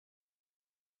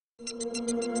This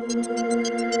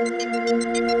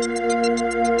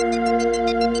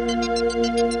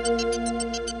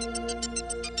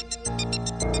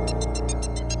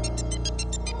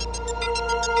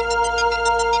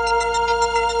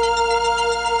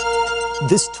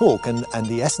talk and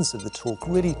the essence of the talk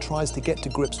really tries to get to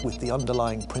grips with the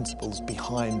underlying principles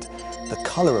behind the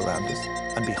colour around us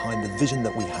and behind the vision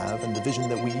that we have and the vision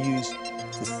that we use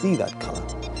to see that colour.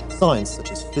 Science,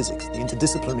 such as physics, the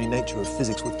interdisciplinary nature of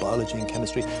physics with biology and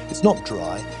chemistry, it's not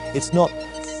dry, it's not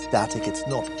static, it's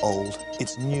not old,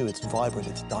 it's new, it's vibrant,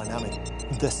 it's dynamic.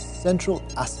 The central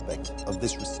aspect of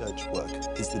this research work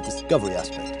is the discovery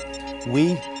aspect.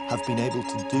 We have been able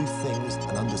to do things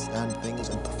and understand things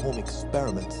and perform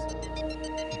experiments.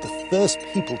 The first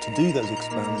people to do those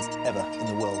experiments ever in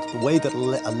the world. The way that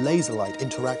a laser light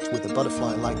interacts with a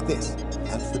butterfly like this.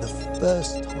 And for the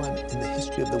first time in the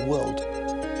history of the world,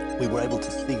 we were able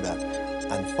to see that.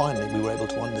 And finally, we were able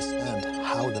to understand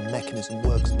how the mechanism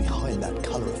works behind that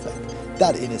colour effect.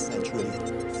 That, in a sense, really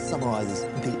summarises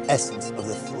the essence of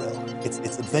the thrill. It's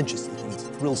adventure seeking, it's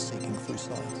thrill seeking through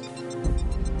science.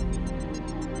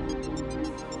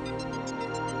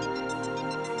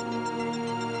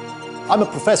 I'm a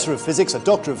professor of physics, a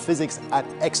doctor of physics at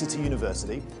Exeter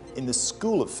University in the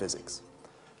School of Physics.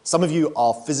 Some of you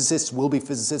are physicists, will be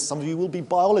physicists, some of you will be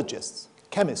biologists,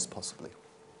 chemists possibly.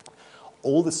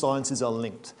 All the sciences are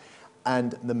linked.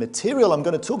 And the material I'm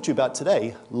going to talk to you about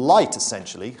today, light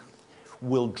essentially,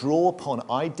 will draw upon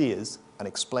ideas and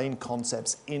explain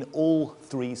concepts in all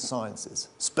three sciences,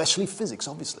 especially physics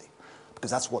obviously,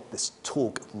 because that's what this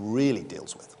talk really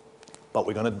deals with. But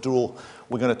we're going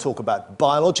to talk about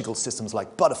biological systems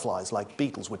like butterflies, like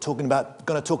beetles. We're going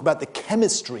to talk about the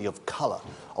chemistry of colour,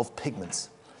 of pigments.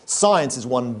 Science is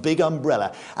one big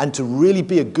umbrella, and to really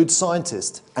be a good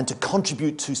scientist and to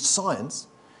contribute to science,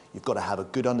 you've got to have a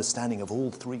good understanding of all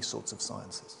three sorts of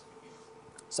sciences.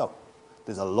 So,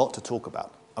 there's a lot to talk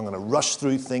about. I'm going to rush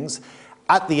through things.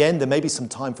 At the end, there may be some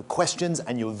time for questions,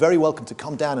 and you're very welcome to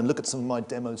come down and look at some of my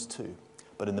demos too.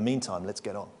 But in the meantime, let's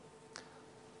get on.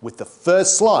 With the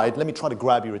first slide, let me try to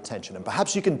grab your attention, and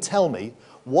perhaps you can tell me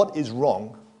what is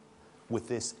wrong with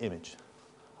this image,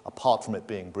 apart from it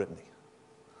being Brittany.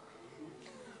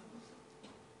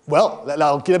 Well,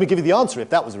 let me give you the answer.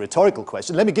 If that was a rhetorical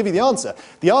question, let me give you the answer.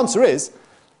 The answer is,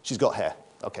 she's got hair.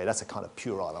 Okay, that's a kind of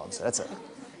puerile answer. That's a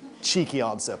cheeky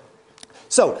answer.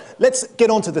 So, let's get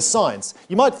on to the science.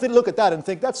 You might look at that and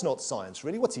think, that's not science,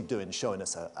 really. What's he doing showing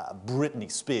us a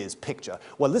Britney Spears picture?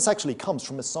 Well, this actually comes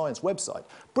from a science website,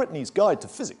 Britney's Guide to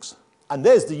Physics. And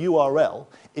there's the URL,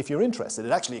 if you're interested.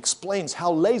 It actually explains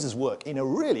how lasers work in a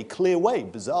really clear way,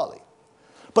 bizarrely.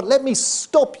 But let me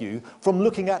stop you from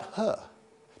looking at her.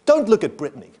 Don't look at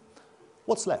Britney.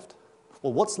 What's left?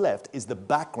 Well, what's left is the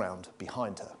background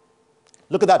behind her.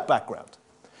 Look at that background.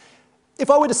 If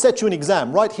I were to set you an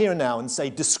exam right here and now and say,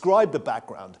 describe the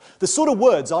background, the sort of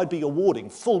words I'd be awarding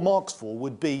full marks for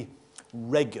would be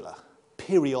regular,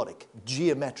 periodic,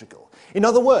 geometrical. In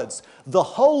other words, the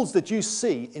holes that you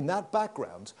see in that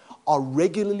background are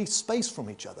regularly spaced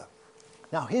from each other.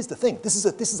 Now, here's the thing. This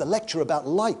is a lecture about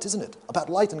light, isn't it? About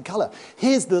light and colour.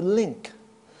 Here's the link.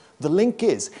 The link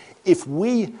is, if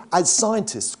we as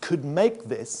scientists could make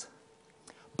this,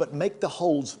 but make the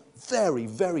holes very,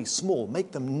 very small,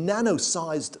 make them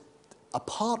nano-sized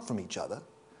apart from each other,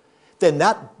 then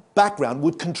that background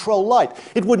would control light.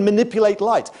 It would manipulate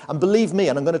light. And believe me,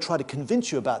 and I'm going to try to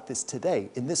convince you about this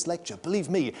today in this lecture, believe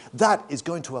me, that is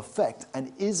going to affect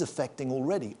and is affecting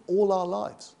already all our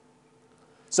lives.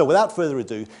 So without further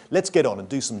ado, let's get on and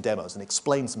do some demos and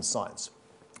explain some science.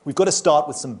 We've got to start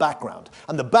with some background.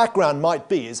 And the background might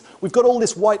be is, we've got all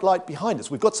this white light behind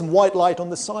us. We've got some white light on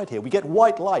the side here. We get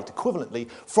white light, equivalently,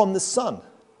 from the sun.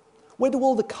 Where do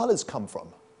all the colours come from?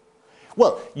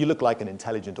 Well, you look like an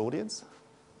intelligent audience.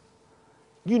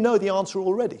 You know the answer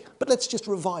already. But let's just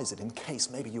revise it in case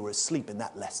maybe you were asleep in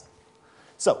that lesson.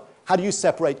 So, how do you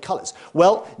separate colours?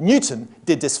 Well, Newton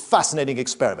did this fascinating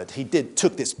experiment. He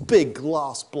took this big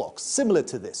glass block, similar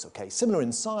to this, okay, similar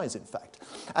in size, in fact.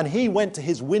 And he went to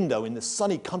his window in the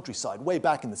sunny countryside way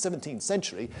back in the 17th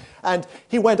century, and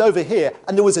he went over here,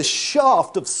 and there was a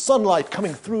shaft of sunlight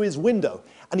coming through his window.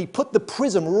 And he put the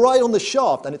prism right on the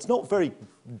shaft, and it's not very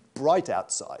bright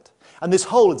outside. And this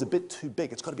hole is a bit too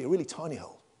big. It's got to be a really tiny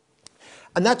hole.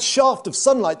 And that shaft of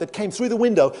sunlight that came through the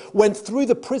window went through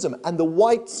the prism, and the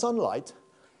white sunlight,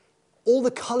 all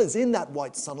the colours in that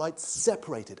white sunlight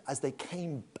separated as they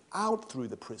came out through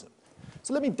the prism.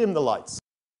 So let me dim the lights.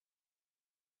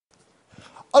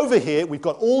 Over here, we've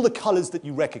got all the colours that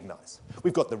you recognise.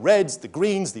 We've got the reds, the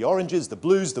greens, the oranges, the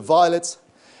blues, the violets.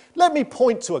 Let me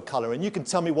point to a colour, and you can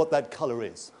tell me what that colour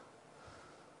is.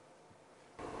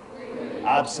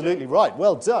 Absolutely right.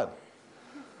 Well done.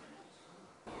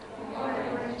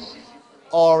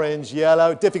 Orange,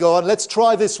 yellow, difficult one. Let's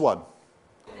try this one.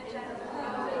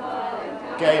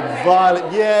 Okay,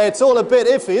 violet. Yeah, it's all a bit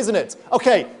iffy, isn't it?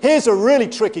 Okay, here's a really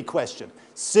tricky question.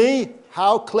 See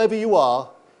how clever you are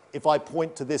if I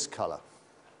point to this color.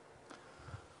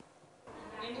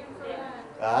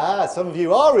 Ah, some of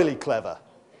you are really clever.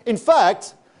 In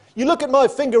fact, you look at my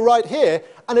finger right here,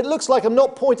 and it looks like I'm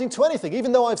not pointing to anything,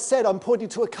 even though I've said I'm pointing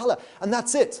to a color. And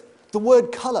that's it, the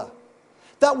word color.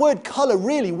 That word color,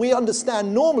 really, we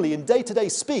understand normally in day-to-day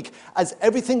speak as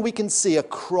everything we can see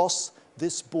across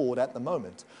this board at the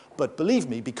moment. But believe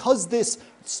me, because this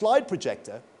slide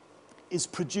projector is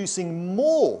producing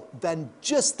more than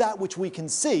just that which we can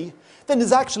see, then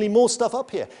there's actually more stuff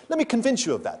up here. Let me convince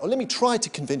you of that, or let me try to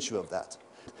convince you of that.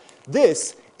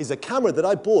 This is a camera that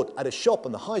I bought at a shop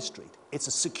on the high street. It's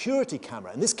a security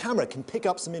camera, and this camera can pick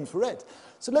up some infrared.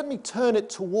 So let me turn it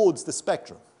towards the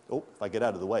spectrum. Oh, if I get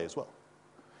out of the way as well.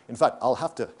 In fact, I'll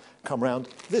have to come round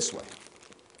this way.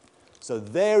 So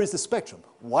there is the spectrum.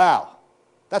 Wow,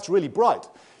 that's really bright.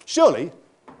 Surely,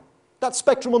 that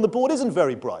spectrum on the board isn't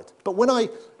very bright. But when I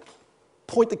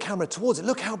point the camera towards it,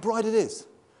 look how bright it is.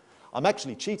 I'm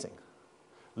actually cheating.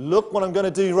 Look what I'm going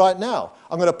to do right now.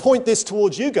 I'm going to point this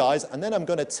towards you guys, and then I'm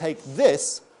going to take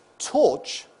this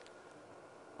torch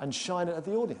and shine it at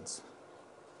the audience.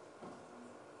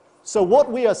 So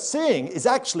what we are seeing is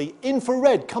actually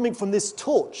infrared coming from this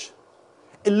torch,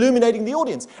 illuminating the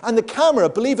audience. And the camera,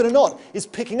 believe it or not, is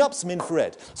picking up some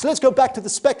infrared. So let's go back to the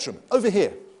spectrum, over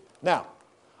here. Now,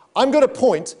 I'm going to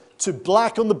point to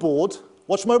black on the board.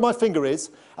 Watch where my finger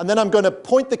is. And then I'm going to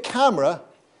point the camera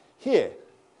here.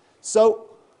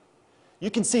 So you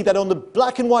can see that on the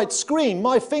black and white screen,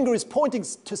 my finger is pointing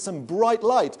to some bright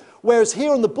light, whereas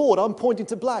here on the board, I'm pointing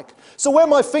to black. So where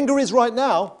my finger is right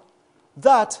now,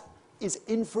 that is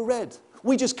infrared.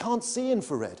 We just can't see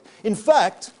infrared. In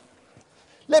fact,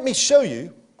 let me show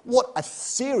you what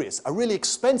a really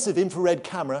expensive infrared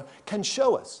camera can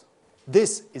show us.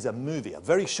 This is a movie, a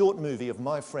very short movie of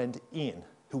my friend Ian,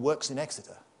 who works in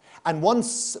Exeter. And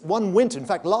one winter, in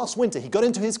fact, last winter, he got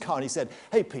into his car and he said,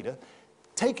 "Hey, Peter,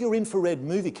 take your infrared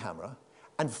movie camera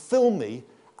and film me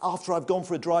after I've gone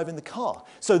for a drive in the car."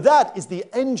 So that is the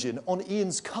engine on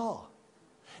Ian's car.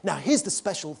 Now, here's the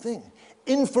special thing.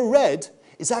 Infrared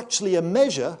is actually a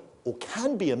measure, or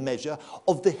can be a measure,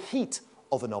 of the heat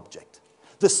of an object,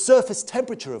 the surface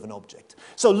temperature of an object.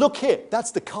 So look here,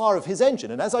 that's the car of his engine.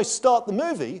 And as I start the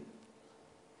movie,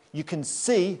 you can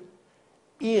see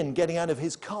Ian getting out of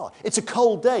his car. It's a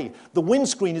cold day. The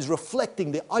windscreen is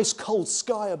reflecting the ice-cold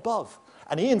sky above.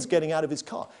 And Ian's getting out of his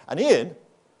car. And Ian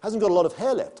hasn't got a lot of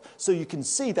hair left. So you can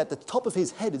see that the top of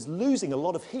his head is losing a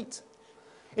lot of heat.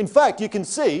 In fact, you can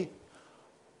see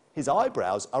his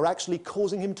eyebrows are actually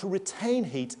causing him to retain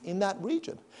heat in that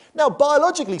region. Now,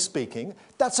 biologically speaking,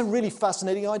 that's a really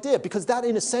fascinating idea, because that,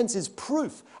 in a sense, is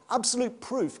proof, absolute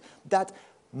proof, that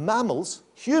mammals,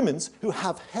 humans who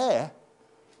have hair,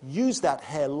 use that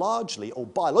hair largely, or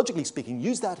biologically speaking,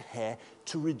 use that hair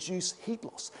to reduce heat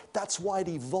loss. That's why it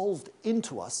evolved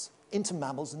into us, into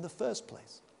mammals in the first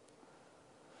place.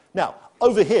 Now,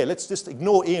 over here, let's just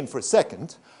ignore Ian for a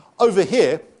second. Over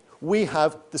here, we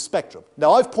have the spectrum.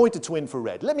 Now, I've pointed to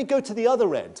infrared. Let me go to the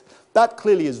other end. That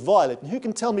clearly is violet. And who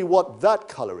can tell me what that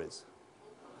color is?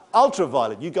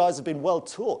 Ultraviolet. You guys have been well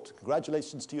taught.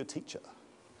 Congratulations to your teacher.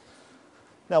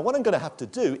 Now, what I'm going to have to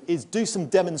do is do some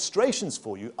demonstrations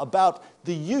for you about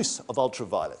the use of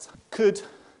ultraviolet. Could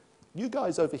you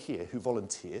guys over here who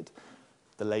volunteered,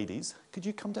 the ladies, could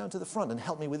you come down to the front and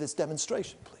help me with this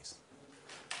demonstration, please?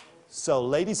 So,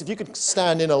 ladies, if you could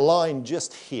stand in a line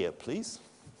just here, please.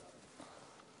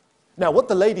 Now, what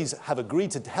the ladies have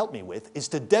agreed to help me with is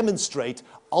to demonstrate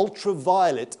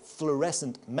ultraviolet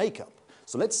fluorescent makeup.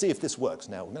 So let's see if this works.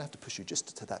 Now, we're going to have to push you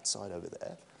just to that side over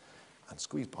there and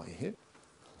squeeze by you here.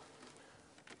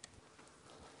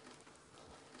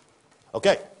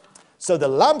 Okay, so the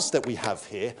lamps that we have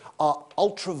here are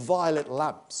ultraviolet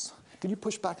lamps. Can you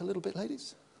push back a little bit,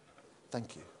 ladies?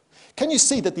 Thank you. Can you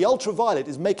see that the ultraviolet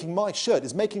is making my shirt,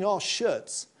 is making our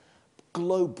shirts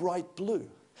glow bright blue?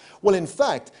 Well, in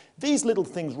fact, these little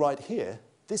things right here,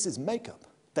 this is makeup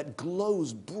that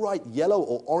glows bright yellow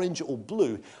or orange or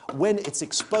blue when it's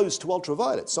exposed to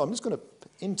ultraviolet. So I'm just going to,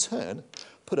 in turn,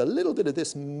 put a little bit of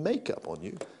this makeup on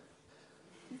you,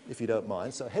 if you don't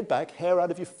mind. So head back, hair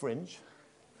out of your fringe.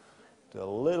 Do a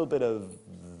little bit of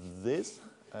this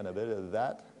and a bit of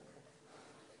that.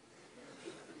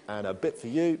 And a bit for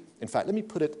you. In fact, let me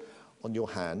put it on your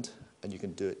hand, and you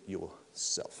can do it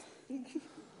yourself.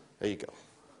 There you go.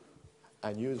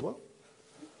 And you as well.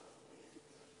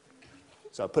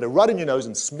 So put it right in your nose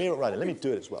and smear it right in. Let me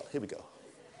do it as well. Here we go.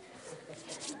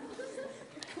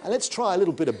 And let's try a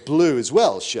little bit of blue as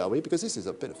well, shall we? Because this is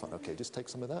a bit of fun. Okay, just take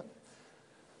some of that.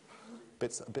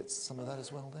 Some of that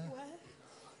as well there.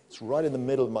 It's right in the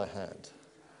middle of my hand.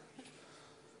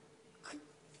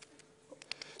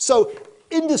 So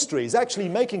industry is actually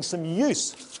making some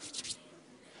use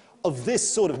of this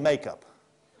sort of makeup.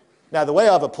 Now, the way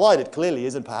I've applied it clearly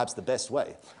isn't perhaps the best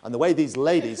way. And the way these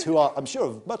ladies, who are, I'm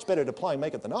sure, much better at applying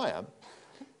makeup than I am,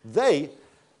 they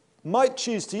might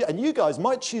choose to, and you guys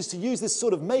might choose to use this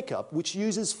sort of makeup which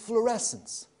uses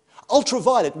fluorescence.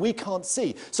 Ultraviolet we can't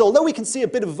see. So although we can see a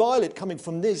bit of violet coming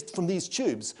from these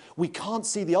tubes, we can't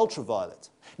see the ultraviolet.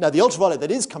 Now, the ultraviolet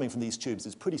that is coming from these tubes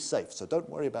is pretty safe, so don't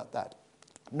worry about that.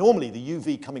 Normally, the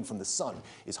UV coming from the sun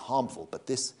is harmful, but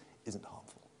this isn't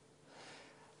harmful.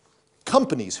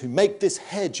 Companies who make this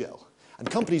hair gel and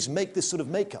companies who make this sort of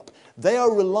makeup, they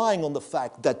are relying on the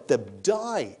fact that the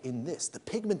dye in this, the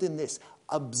pigment in this,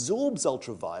 absorbs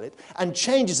ultraviolet and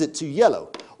changes it to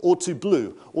yellow or to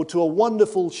blue or to a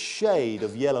wonderful shade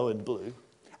of yellow and blue,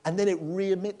 and then it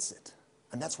re-emits it.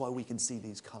 And that's why we can see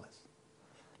these colors.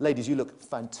 Ladies, you look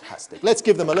fantastic. Let's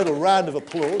give them a little round of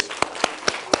applause.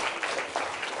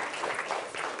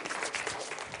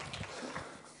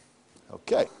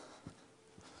 Okay.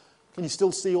 Can you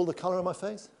still see all the color on my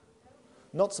face?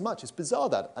 Not so much. It's bizarre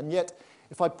that. And yet,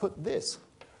 if I put this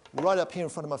right up here in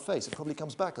front of my face, it probably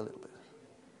comes back a little bit.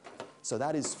 So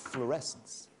that is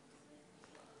fluorescence.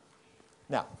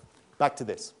 Now, back to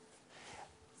this.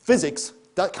 Physics,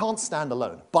 that can't stand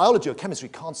alone. Biology or chemistry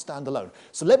can't stand alone.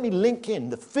 So let me link in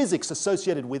the physics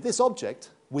associated with this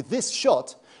object, with this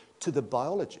shot, to the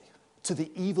biology, to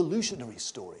the evolutionary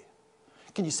story.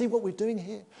 Can you see what we're doing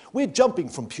here? We're jumping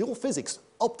from pure physics,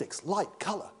 optics, light,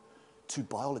 color, to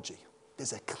biology.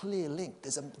 There's a clear link.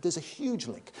 There's a huge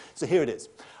link. So here it is.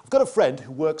 I've got a friend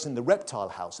who works in the reptile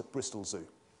house at Bristol Zoo.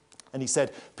 And he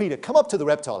said, Peter, come up to the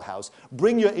reptile house,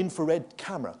 bring your infrared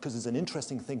camera, because there's an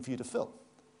interesting thing for you to film.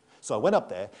 So I went up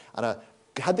there, and I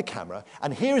had the camera,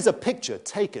 and here is a picture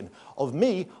taken of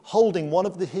me holding one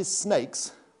of his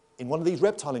snakes in one of these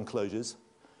reptile enclosures,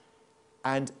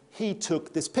 and he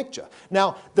took this picture.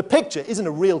 Now, the picture isn't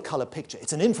a real color picture.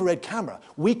 It's an infrared camera.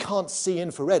 We can't see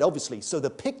infrared, obviously, so the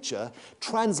picture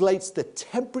translates the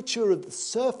temperature of the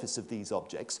surface of these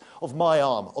objects, of my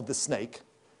arm, of the snake,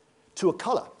 to a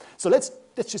color. So let's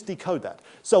just decode that.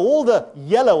 So all the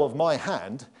yellow of my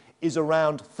hand is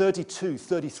around 32,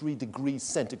 33 degrees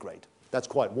centigrade. That's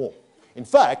quite warm. In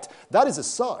fact, that is a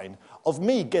sign of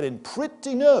me getting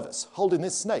pretty nervous holding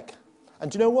this snake.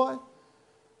 And do you know why?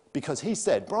 Because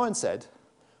Brian said,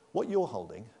 what you're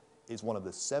holding is one of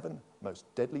the 7 most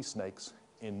deadly snakes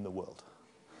in the world.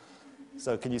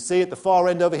 So can you see at the far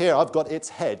end over here, I've got its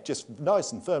head just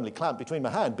nice and firmly clamped between my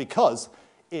hand because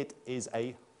it is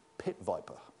a pit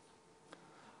viper.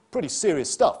 Pretty serious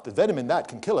stuff. The venom in that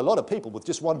can kill a lot of people with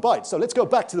just one bite. So let's go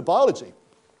back to the biology.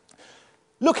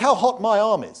 Look how hot my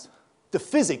arm is. The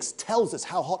physics tells us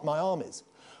how hot my arm is.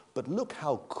 But look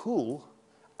how cool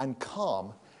and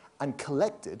calm and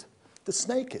collected the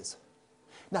snake is.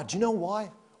 Now, do you know why?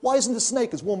 Why isn't the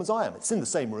snake as warm as I am? It's in the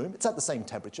same room. It's at the same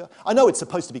temperature. I know it's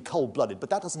supposed to be cold-blooded, but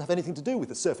that doesn't have anything to do with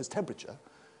the surface temperature.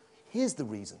 Here's the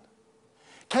reason.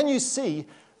 Can you see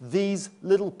these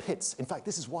little pits? In fact,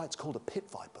 this is why it's called a pit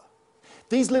viper.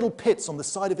 These little pits on the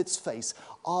side of its face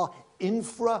are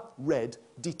infrared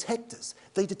detectors.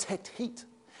 They detect heat,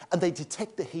 and they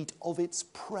detect the heat of its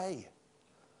prey.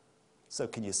 So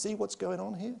can you see what's going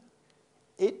on here?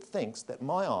 It thinks that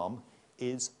my arm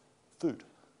is food.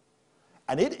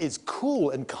 And it is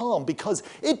cool and calm because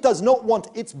it does not want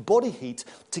its body heat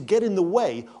to get in the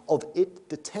way of it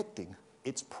detecting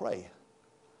its prey.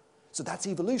 So that's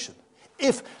evolution.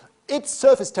 If its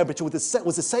surface temperature was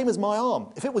the same as my arm,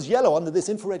 if it was yellow under this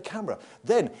infrared camera,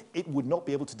 then it would not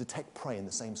be able to detect prey in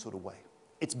the same sort of way.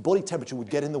 Its body temperature would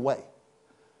get in the way.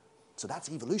 So that's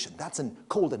evolution. That's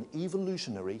called an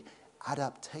evolutionary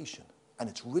adaptation. And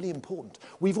it's really important.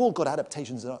 We've all got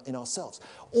adaptations in ourselves.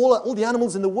 All the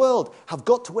animals in the world have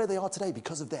got to where they are today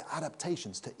because of their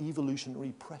adaptations to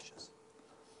evolutionary pressures.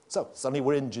 So suddenly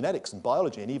we're in genetics and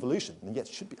biology and evolution, and yet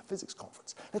it should be a physics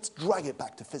conference. Let's drag it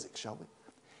back to physics, shall we?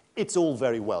 It's all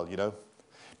very well, you know,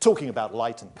 talking about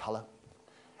light and color,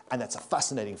 and that's a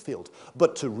fascinating field.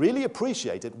 But to really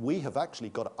appreciate it, we have actually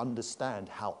got to understand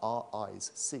how our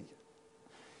eyes see.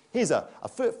 Here's a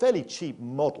fairly cheap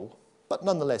model, but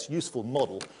nonetheless useful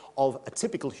model of a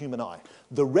typical human eye.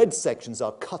 The red sections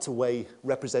are cutaway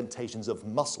representations of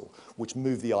muscle, which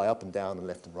move the eye up and down and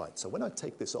left and right. So when I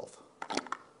take this off,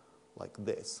 like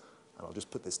this, and I'll just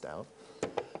put this down,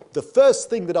 the first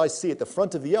thing that I see at the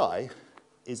front of the eye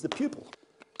is the pupil.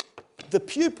 The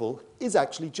pupil is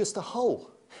actually just a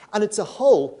hole. And it's a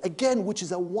hole, again, which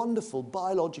is a wonderful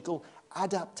biological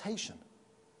adaptation.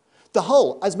 The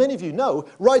hole, as many of you know,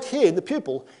 right here in the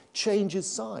pupil, changes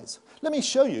size. Let me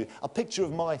show you a picture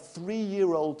of my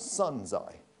 3-year-old son's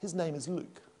eye. His name is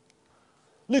Luke.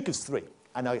 Luke is 3,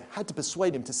 and I had to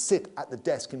persuade him to sit at the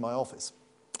desk in my office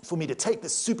for me to take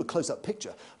this super close-up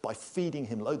picture by feeding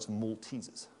him loads of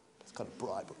Maltesers. That's kind of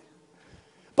bribery.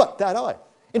 But that eye.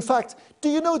 In fact, do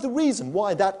you know the reason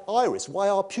why that iris, why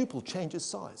our pupil changes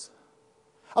size?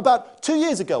 About 2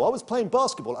 years ago, I was playing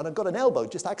basketball and I got an elbow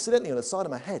just accidentally on the side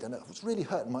of my head and it was really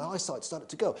hurting. My eyesight started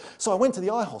to go. So I went to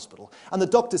the eye hospital and the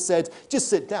doctor said, just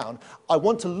sit down. I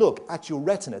want to look at your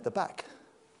retina at the back.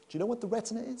 Do you know what the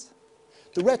retina is?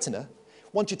 The retina,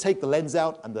 once you take the lens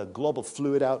out and the glob of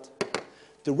fluid out,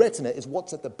 the retina is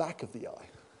what's at the back of the eye.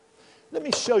 Let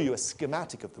me show you a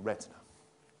schematic of the retina.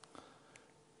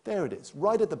 There it is,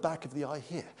 right at the back of the eye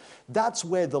here. That's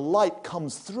where the light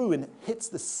comes through and hits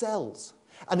the cells.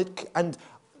 And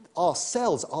our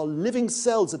cells, our living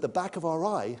cells at the back of our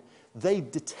eye, they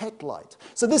detect light.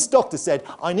 So this doctor said,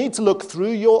 I need to look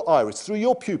through your iris, through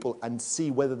your pupil, and see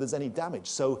whether there's any damage.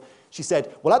 So she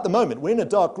said, well, at the moment, we're in a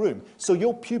dark room, so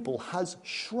your pupil has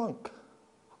shrunk.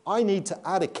 I need to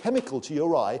add a chemical to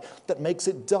your eye that makes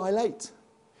it dilate.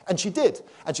 And she did.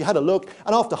 And she had a look,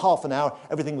 and after half an hour,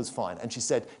 everything was fine. And she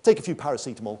said, take a few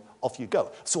paracetamol, off you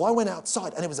go. So I went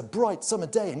outside, and it was a bright summer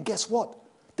day, and guess what?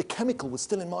 The chemical was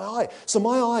still in my eye. So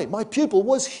my pupil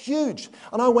was huge.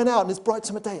 And I went out, and it's bright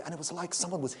summer day, and it was like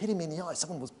someone was hitting me in the eye.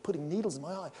 Someone was putting needles in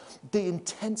my eye. The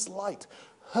intense light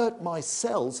hurt my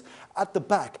cells at the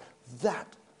back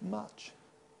that much.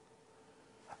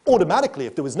 Automatically,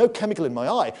 if there was no chemical in my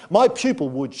eye, my pupil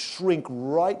would shrink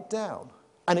right down.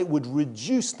 And it would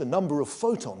reduce the number of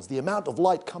photons, the amount of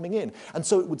light coming in, and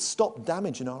so it would stop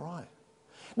damage in our eye.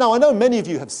 Now, I know many of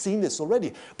you have seen this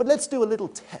already, but let's do a little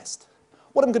test.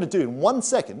 What I'm going to do in 1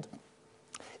 second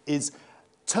is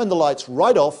turn the lights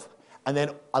right off, and then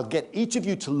I'll get each of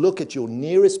you to look at your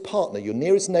nearest partner, your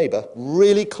nearest neighbor,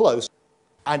 really close.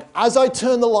 And as I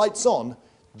turn the lights on,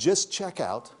 just check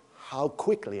out how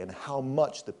quickly and how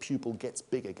much the pupil gets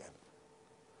big again.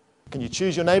 Can you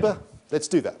choose your neighbor? Let's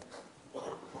do that.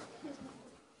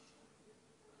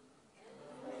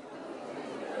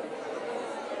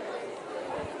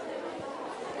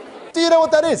 Do you know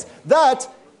what that is? That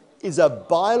is a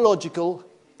biological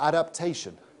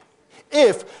adaptation.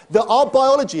 If our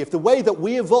biology, if the way that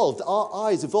we evolved, our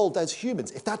eyes evolved as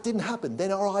humans, if that didn't happen,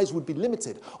 then our eyes would be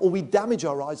limited, or we'd damage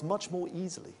our eyes much more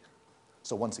easily.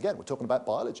 So once again, we're talking about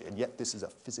biology, and yet this is a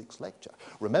physics lecture.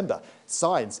 Remember,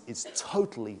 science is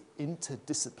totally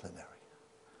interdisciplinary.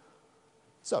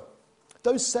 So,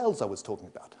 those cells I was talking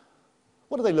about,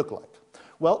 what do they look like?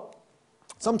 Well,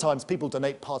 sometimes people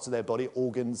donate parts of their body,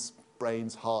 organs,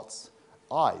 brains, hearts,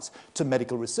 eyes, to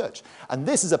medical research. And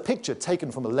this is a picture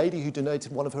taken from a lady who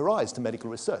donated one of her eyes to medical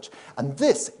research. And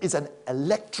this is an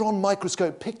electron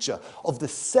microscope picture of the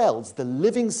cells, the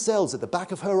living cells at the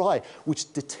back of her eye,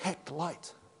 which detect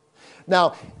light.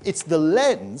 Now, it's the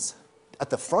lens at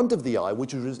the front of the eye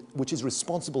which is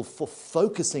responsible for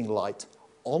focusing light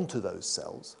onto those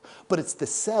cells, but it's the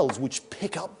cells which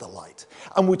pick up the light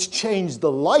and which change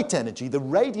the light energy, the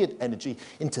radiant energy,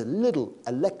 into little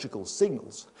electrical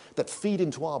signals that feed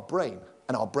into our brain,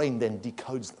 and our brain then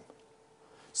decodes them.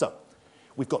 So,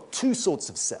 we've got two sorts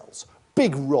of cells,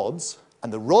 big rods,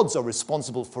 and the rods are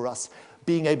responsible for us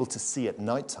being able to see at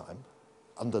nighttime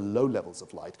under low levels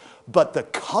of light, but the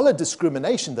color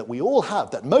discrimination that we all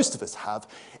have, that most of us have,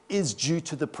 is due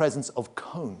to the presence of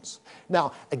cones.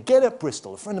 Now, again at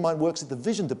Bristol, a friend of mine works at the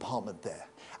vision department there,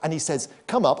 and he says,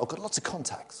 come up, I've got lots of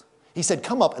contacts. He said,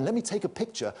 come up and let me take a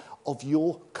picture of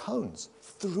your cones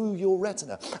through your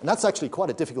retina. And that's actually quite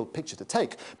a difficult picture to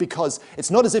take, because it's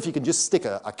not as if you can just stick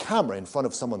a camera in front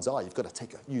of someone's eye. You've got to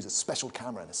use a special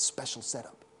camera and a special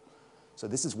setup. So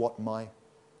this is what my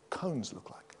cones look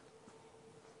like.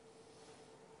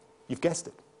 You've guessed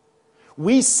it.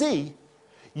 We see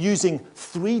using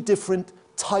 3 different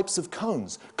types of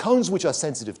cones. Cones which are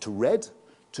sensitive to red,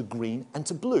 to green, and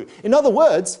to blue. In other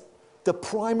words, the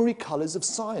primary colors of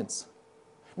science.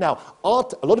 Now,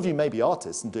 art, a lot of you may be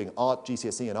artists and doing art,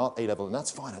 GCSE, and art A-level, and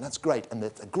that's fine, and that's great, and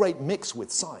it's a great mix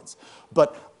with science.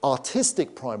 But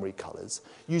artistic primary colors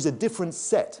use a different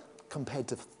set compared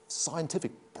to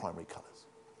scientific primary colors.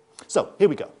 So, here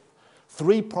we go.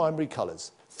 3 primary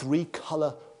colors, 3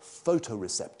 color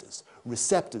photoreceptors.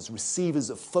 Receptors, receivers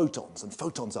of photons, and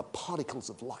photons are particles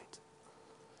of light.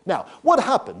 Now, what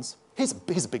happens, here's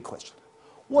a big question.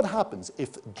 What happens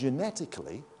if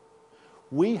genetically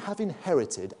we have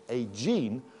inherited a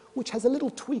gene which has a little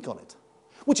tweak on it,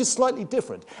 which is slightly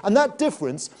different. And that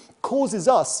difference causes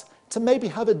us to maybe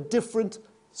have a different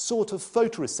sort of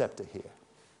photoreceptor here.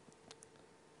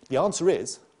 The answer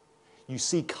is, you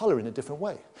see color in a different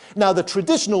way. Now, the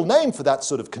traditional name for that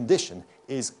sort of condition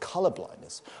is color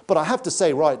blindness. But I have to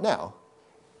say right now,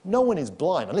 no one is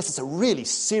blind, unless it's a really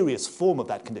serious form of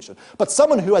that condition. But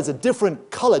someone who has a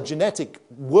different color genetic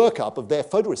workup of their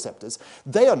photoreceptors,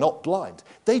 they are not blind.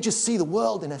 They just see the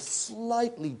world in a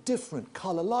slightly different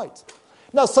color light.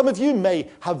 Now, some of you may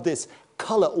have this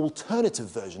color alternative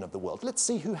version of the world. Let's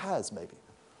see who has, maybe.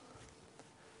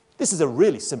 This is a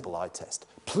really simple eye test.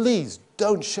 Please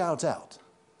don't shout out.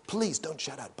 Please don't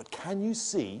shout out. But can you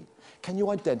see, can you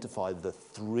identify the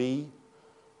 3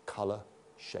 color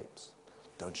shapes?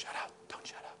 Don't shout out. Don't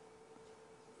shout out.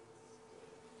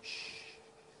 Shh.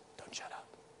 Don't shout out.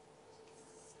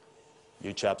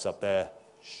 You chaps up there,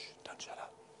 shh. Don't shout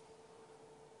out.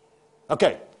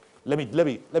 Okay, let me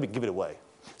give it away.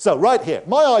 So right here,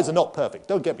 my eyes are not perfect.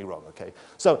 Don't get me wrong, okay?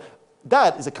 So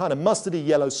that is a kind of mustardy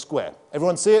yellow square.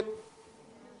 Everyone see it?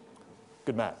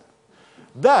 Good man.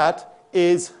 That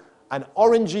is an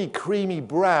orangey, creamy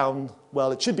brown,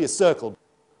 well, it should be a circle.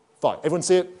 Fine. Everyone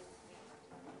see it?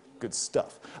 Good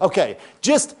stuff. Okay,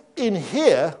 just in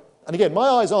here, and again, my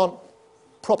eyes aren't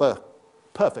proper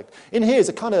perfect. In here is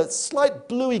a kind of slight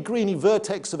bluey-greeny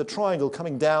vertex of a triangle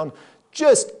coming down,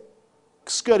 just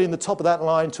skirting the top of that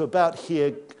line to about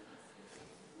here.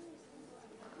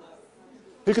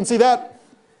 Who can see that?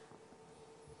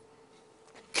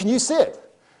 Can you see it?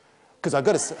 Because I've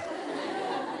got to say,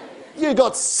 you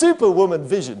got superwoman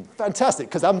vision. Fantastic,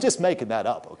 because I'm just making that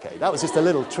up, okay? That was just a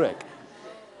little trick.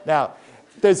 Now,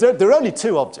 there are only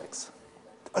 2 objects.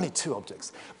 Only 2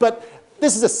 objects. But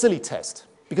this is a silly test,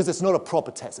 because it's not a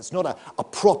proper test. It's not a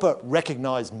proper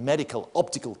recognized medical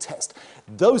optical test.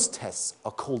 Those tests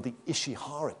are called the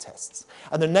Ishihara tests.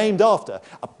 And they're named after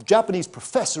a Japanese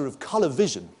professor of color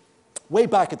vision way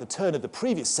back at the turn of the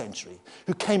previous century,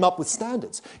 who came up with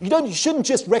standards. You shouldn't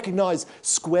just recognize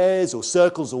squares or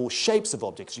circles or shapes of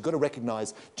objects. You've got to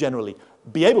recognize, generally,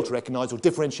 be able to recognize or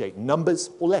differentiate numbers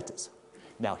or letters.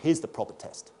 Now, here's the proper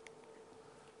test.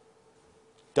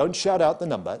 Don't shout out the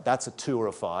number. That's a 2 or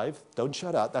a 5. Don't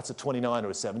shout out. That's a 29 or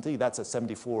a 70. That's a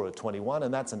 74 or a 21.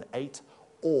 And that's an 8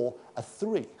 or a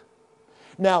 3.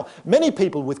 Now, many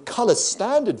people with color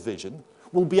standard vision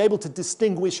will be able to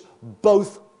distinguish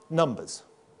both numbers,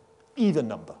 either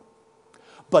number.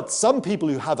 But some people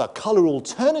who have a color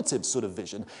alternative sort of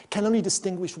vision can only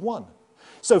distinguish one.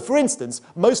 So, for instance,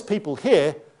 most people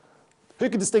here, who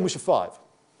can distinguish a 5?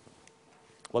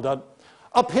 Well done.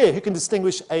 Up here, who can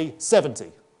distinguish a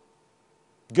 70?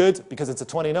 Good, because it's a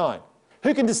 29.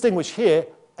 Who can distinguish here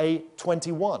a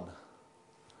 21?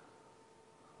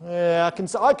 Yeah,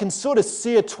 I can sort of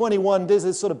see a 21. There's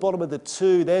a sort of bottom of the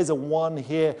 2. There's a 1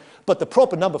 here. But the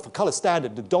proper number for color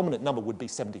standard, the dominant number would be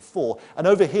 74. And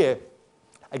over here,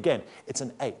 again, it's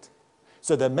an 8.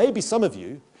 So there may be some of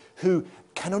you who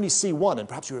can only see 1, and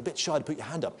perhaps you're a bit shy to put your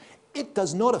hand up. It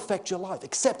does not affect your life,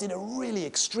 except in a really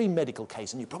extreme medical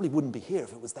case, and you probably wouldn't be here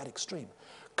if it was that extreme.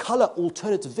 Color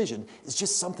alternative vision is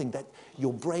just something that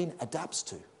your brain adapts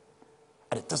to.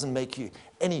 And it doesn't make you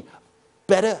any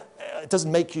better, it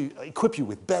doesn't make you, equip you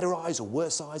with better eyes or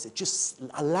worse eyes. It just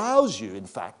allows you, in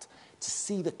fact, to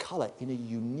see the color in a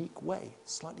unique way,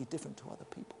 slightly different to other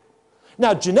people.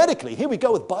 Now, genetically, here we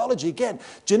go with biology again.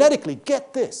 Genetically,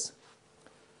 get this.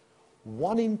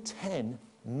 1 in 10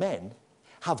 men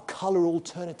have color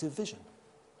alternative vision.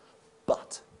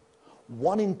 But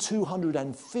 1 in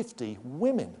 250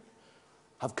 women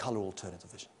have color alternative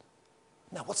vision.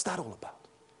 Now, what's that all about?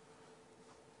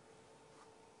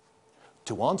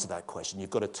 To answer that question,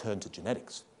 you've got to turn to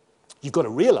genetics. You've got to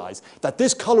realize that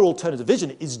this color alternative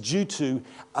vision is due to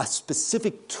a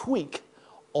specific tweak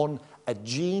on a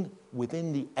gene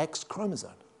within the X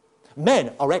chromosome.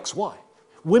 Men are XY.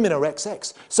 Women are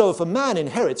XX. So if a man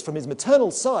inherits from his maternal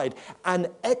side an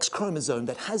X chromosome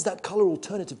that has that color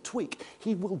alternative tweak,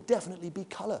 he will definitely be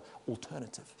color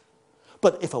alternative.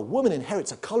 But if a woman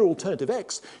inherits a color alternative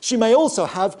X, she may also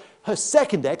have her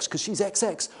second X, because she's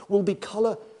XX, will be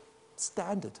color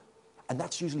standard. And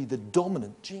that's usually the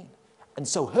dominant gene. And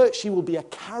so she will be a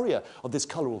carrier of this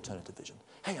color alternative vision.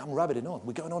 Hey, I'm rabbiting on.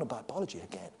 We're going on about biology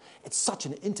again. It's such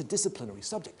an interdisciplinary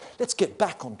subject. Let's get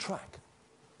back on track.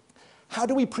 How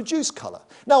do we produce color?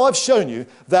 Now, I've shown you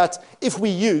that if we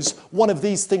use one of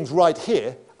these things right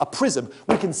here, a prism,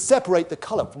 we can separate the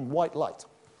color from white light.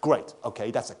 Great,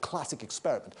 okay, that's a classic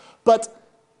experiment. But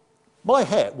my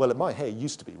hair, well, my hair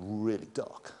used to be really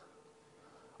dark.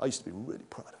 I used to be really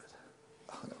proud of it.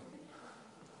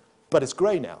 But it's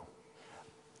gray now.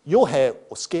 Your hair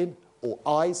or skin or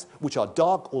eyes, which are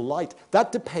dark or light,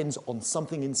 that depends on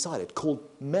something inside it called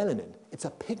melanin. It's a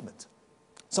pigment.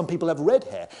 Some people have red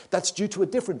hair. That's due to a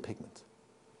different pigment.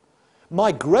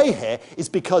 My grey hair is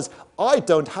because I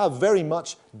don't have very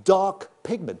much dark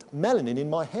pigment, melanin, in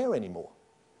my hair anymore.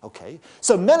 Okay?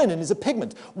 So melanin is a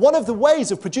pigment. One of the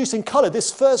ways of producing color,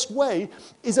 this first way,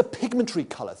 is a pigmentary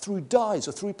color through dyes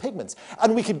or through pigments.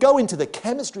 And we could go into the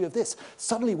chemistry of this.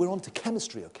 Suddenly we're on to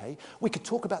chemistry, okay? We could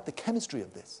talk about the chemistry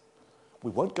of this. We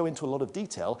won't go into a lot of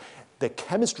detail. The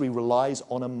chemistry relies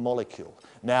on a molecule.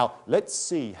 Now, let's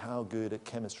see how good at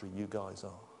chemistry you guys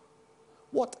are.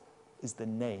 What is the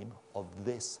name of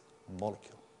this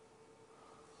molecule?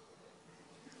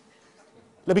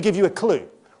 Let me give you a clue.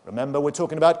 Remember, we're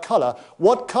talking about color.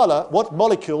 What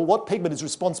molecule, what pigment is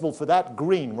responsible for that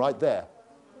green right there?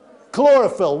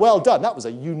 Chlorophyll. Well done. That was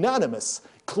a unanimous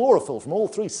chlorophyll from all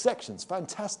three sections.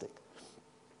 Fantastic.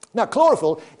 Now,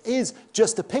 chlorophyll is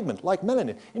just a pigment like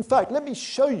melanin. In fact, let me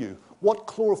show you what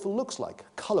chlorophyll looks like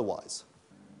color-wise.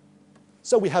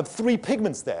 So we have three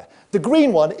pigments there. The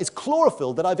green one is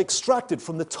chlorophyll that I've extracted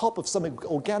from the top of some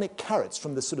organic carrots,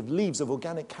 from the sort of leaves of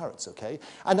organic carrots, okay?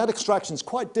 And that extraction is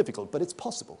quite difficult, but it's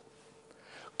possible.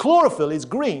 Chlorophyll is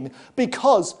green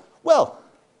because, well,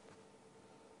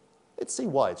 let's see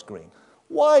why it's green.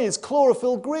 Why is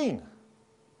chlorophyll green?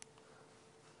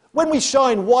 When we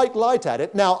shine white light at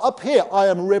it, now up here I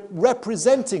am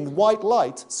representing white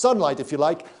light, sunlight if you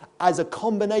like, as a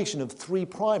combination of three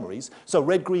primaries, so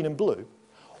red, green and blue.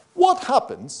 What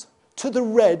happens to the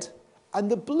red and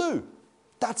the blue?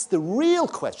 That's the real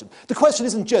question. The question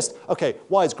isn't just, okay,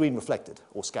 why is green reflected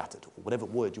or scattered, or whatever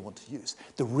word you want to use.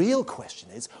 The real question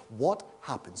is, what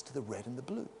happens to the red and the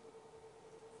blue?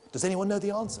 Does anyone know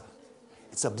the answer?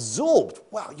 It's absorbed.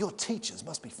 Wow, your teachers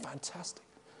must be fantastic.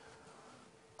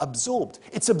 Absorbed.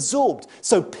 It's absorbed.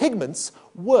 So pigments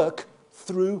work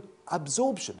through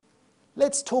absorption.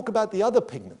 Let's talk about the other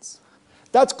pigments.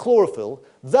 That's chlorophyll.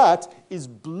 That is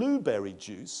blueberry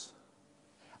juice.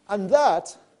 And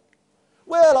that,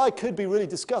 well, I could be really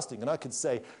disgusting. And I could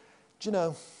say, do you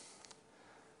know,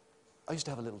 I used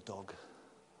to have a little dog.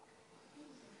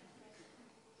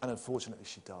 And unfortunately,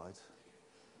 she died.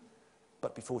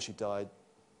 But before she died,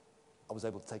 I was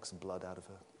able to take some blood out of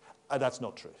her. And that's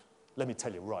not true. Let me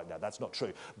tell you right now, that's not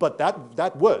true. But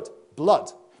that word,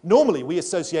 blood, normally we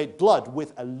associate blood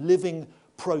with a living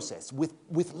process,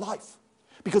 with life.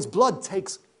 Because blood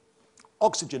takes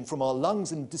oxygen from our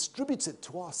lungs and distributes it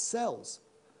to our cells.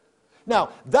 Now,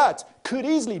 that could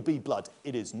easily be blood.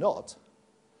 It is not.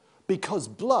 Because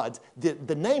blood,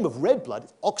 the name of red blood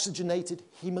is oxygenated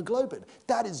hemoglobin.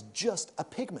 That is just a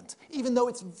pigment. Even though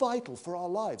it's vital for our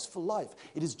lives, for life,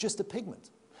 it is just a pigment.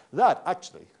 That,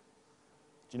 actually,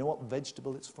 do you know what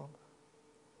vegetable it's from?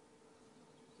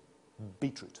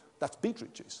 Beetroot. That's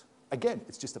beetroot juice. Again,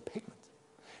 it's just a pigment.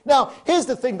 Now, here's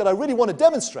the thing that I really want to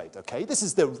demonstrate, okay? This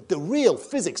is the real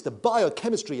physics, the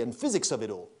biochemistry and physics of it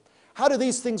all. How do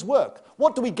these things work?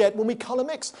 What do we get when we color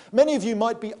mix? Many of you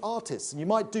might be artists, and you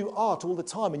might do art all the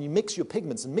time, and you mix your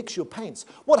pigments and mix your paints.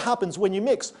 What happens when you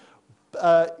mix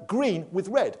green with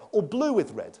red, or blue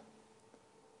with red?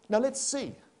 Now, let's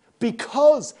see.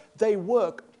 Because they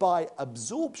work by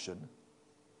absorption,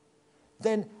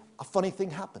 then a funny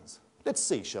thing happens. Let's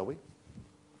see, shall we?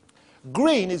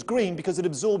 Green is green because it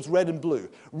absorbs red and blue.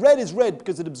 Red is red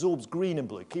because it absorbs green and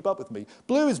blue. Keep up with me.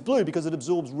 Blue is blue because it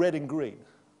absorbs red and green.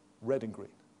 Red and green.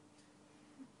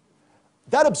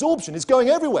 That absorption is going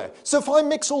everywhere. So if I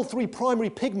mix all three primary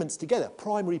pigments together,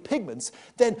 primary pigments,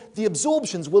 then the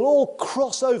absorptions will all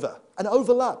cross over and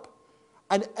overlap.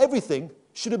 And everything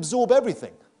should absorb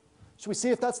everything. Should we see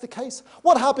if that's the case?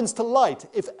 What happens to light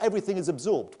if everything is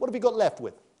absorbed? What have we got left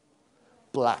with?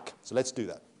 Black. So let's do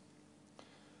that.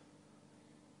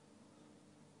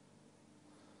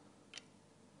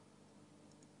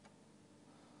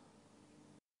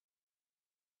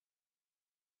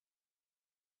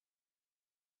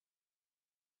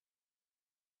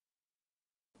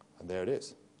 And there it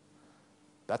is.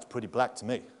 That's pretty black to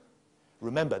me.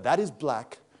 Remember, that is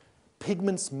black.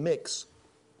 Pigments mix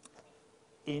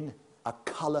in a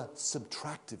color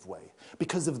subtractive way.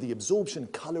 Because of the absorption,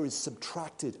 color is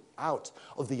subtracted out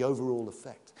of the overall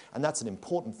effect. And that's an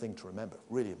important thing to remember,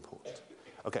 really important.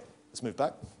 Okay, let's move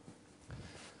back.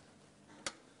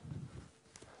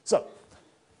 So,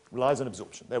 relies on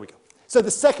absorption. There we go. So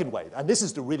the second way, and this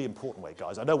is the really important way,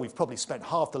 guys. I know we've probably spent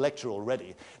half the lecture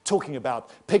already talking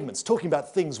about pigments, talking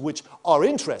about things which are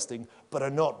interesting, but are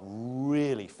not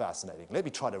really fascinating. Let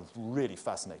me try to really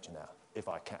fascinate you now, if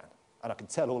I can. And I can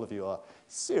tell all of you are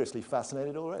seriously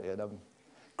fascinated already, and I'm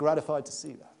gratified to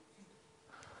see that.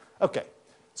 Okay,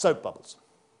 soap bubbles.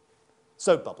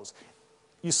 Soap bubbles.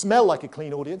 You smell like a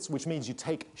clean audience, which means you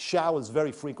take showers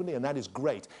very frequently, and that is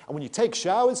great. And when you take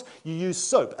showers, you use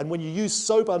soap. And when you use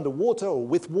soap underwater or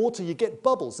with water, you get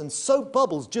bubbles. And soap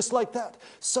bubbles, just like that,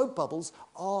 soap bubbles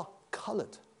are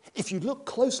colored. If you look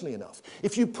closely enough,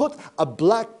 if you put a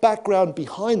black background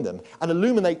behind them and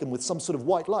illuminate them with some sort of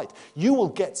white light, you will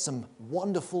get some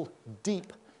wonderful,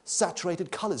 deep,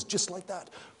 saturated colors, just like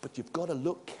that. But you've got to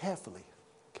look carefully,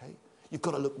 okay? You've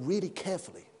got to look really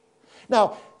carefully.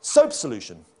 Now, soap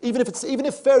solution, even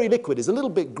if fairy liquid is a little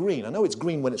bit green, I know it's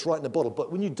green when it's right in the bottle,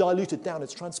 but when you dilute it down,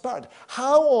 it's transparent.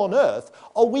 How on earth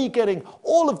are we getting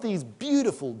all of these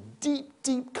beautiful, deep,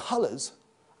 deep colors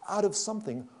out of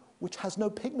something which has no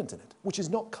pigment in it, which is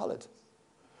not colored,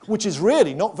 which is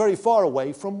really not very far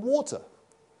away from water?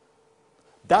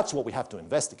 That's what we have to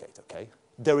investigate, okay?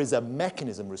 There is a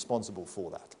mechanism responsible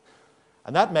for that.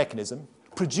 And that mechanism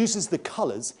produces the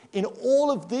colors in all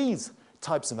of these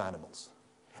types of animals.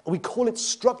 And we call it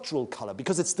structural color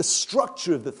because it's the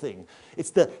structure of the thing.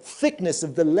 It's the thickness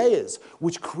of the layers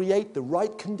which create the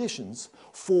right conditions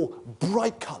for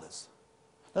bright colors.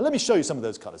 Now let me show you some of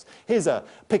those colors. Here's a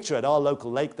picture at our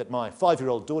local lake that my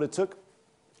 5-year-old daughter took.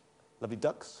 Lovely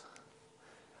ducks.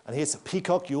 And here's a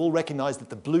peacock. You all recognize that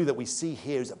the blue that we see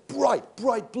here is a bright,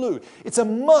 bright blue. It's a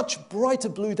much brighter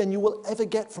blue than you will ever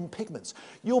get from pigments.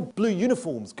 Your blue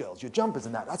uniforms, girls, your jumpers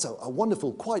and that's a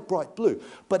wonderful, quite bright blue.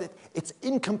 But it's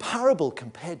incomparable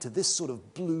compared to this sort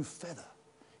of blue feather.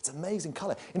 It's amazing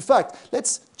color. In fact,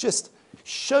 let's just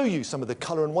show you some of the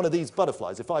color in one of these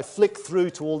butterflies. If I flick through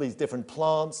to all these different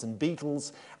plants and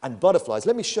beetles and butterflies,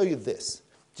 let me show you this.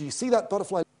 Do you see that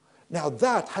butterfly? Now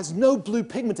that has no blue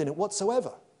pigment in it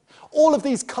whatsoever. All of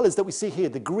these colors that we see here,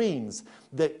 the greens,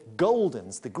 the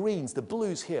goldens, the greens, the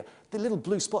blues here, the little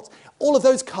blue spots, all of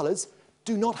those colors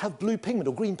do not have blue pigment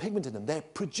or green pigment in them. They're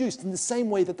produced in the same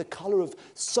way that the color of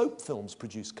soap films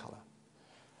produce color.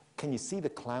 Can you see the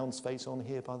clown's face on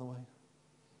here, by the way?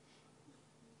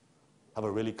 Have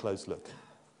a really close look.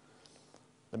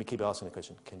 Let me keep asking the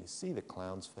question. Can you see the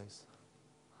clown's face?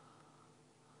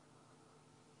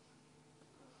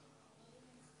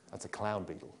 That's a clown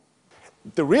beetle.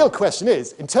 The real question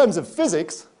is, in terms of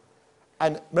physics,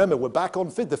 and remember, we're back on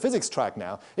the physics track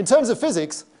now. In terms of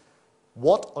physics,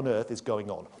 what on earth is going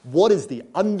on? What is the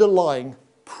underlying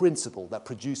principle that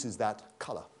produces that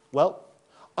color? Well,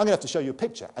 I'm going to have to show you a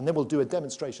picture, and then we'll do a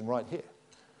demonstration right here.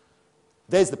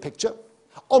 There's the picture.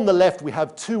 On the left, we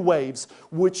have two waves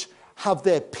which have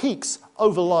their peaks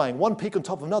overlying, one peak on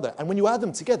top of another. And when you add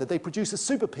them together, they produce a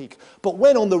super peak. But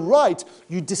when on the right,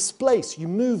 you displace, you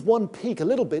move one peak a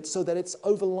little bit so that it's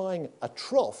overlying a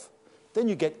trough, then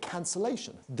you get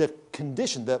cancellation. The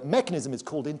condition, the mechanism is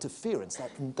called interference.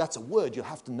 That's a word you'll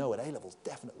have to know at A-levels,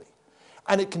 definitely.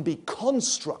 And it can be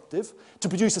constructive to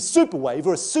produce a super wave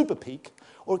or a super peak,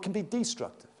 or it can be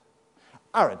destructive.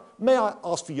 Aaron, may I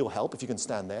ask for your help, if you can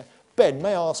stand there? Ben,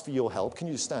 may I ask for your help? Can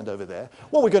you just stand over there?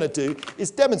 What we're going to do is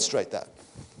demonstrate that.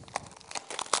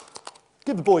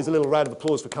 Give the boys a little round of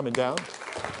applause for coming down.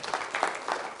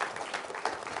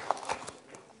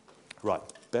 Right,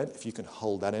 Ben, if you can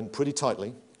hold that end pretty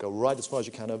tightly. Go right as far as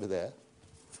you can over there.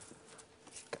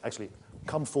 Actually,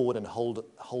 come forward and hold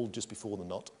just before the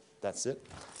knot. That's it.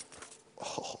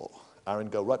 Oh, Aaron,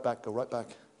 go right back, go right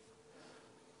back.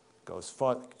 Go as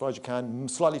far as you can,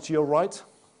 slightly to your right.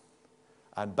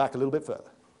 And back a little bit further.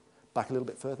 Back a little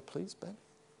bit further, please, Ben.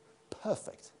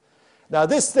 Perfect. Now,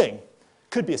 this thing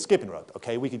could be a skipping rope,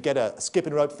 okay? We could get a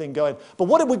skipping rope thing going. But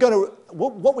what we're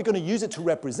going to use it to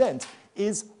represent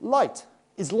is light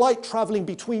traveling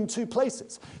between two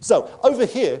places. So over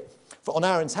here, on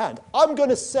Aaron's hand, I'm going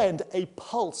to send a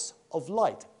pulse of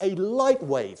light, a light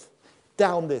wave,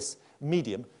 down this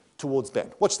medium towards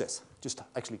Ben. Watch this. Just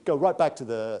actually go right back to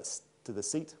the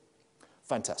seat.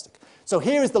 Fantastic. So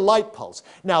here is the light pulse.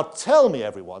 Now tell me,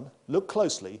 everyone, look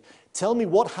closely, tell me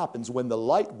what happens when the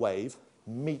light wave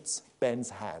meets Ben's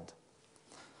hand.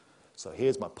 So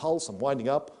here's my pulse, I'm winding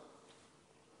up.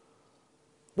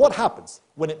 What happens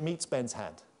when it meets Ben's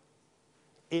hand?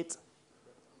 It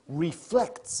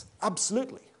reflects,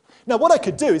 absolutely. Now what I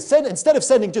could do is, instead of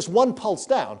sending just one pulse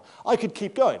down, I could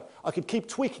keep going. I could keep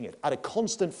tweaking it at a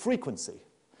constant frequency.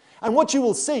 And what you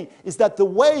will see is that the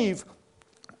wave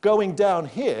going down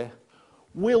here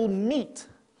will meet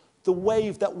the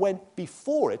wave that went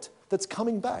before it that's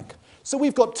coming back. So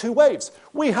we've got two waves.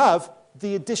 We have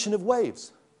the addition of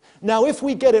waves. Now if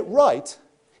we get it right,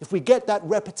 if we get that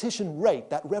repetition rate,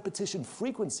 that repetition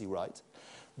frequency right,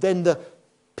 then the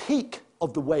peak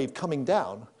of the wave coming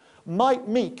down might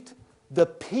meet the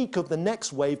peak of the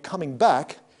next wave coming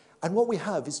back, and what we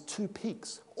have is two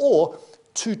peaks, or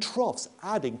two troughs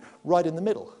adding right in the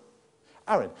middle.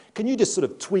 Aaron, can you just sort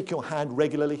of tweak your hand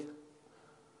regularly?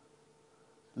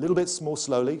 A little bit more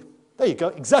slowly. There you go,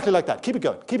 exactly like that. Keep it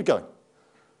going, keep it going.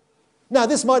 Now,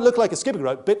 this might look like a skipping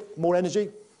rope. Bit more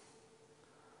energy.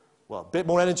 Well, bit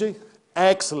more energy.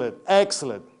 Excellent,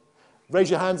 excellent. Raise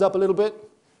your hands up a little bit.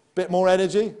 Bit more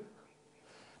energy.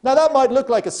 Now, that might look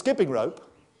like a skipping rope,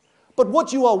 but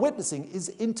what you are witnessing is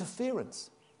interference.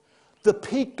 The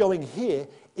peak going here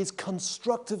is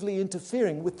constructively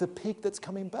interfering with the peak that's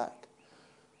coming back.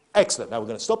 Excellent. Now, we're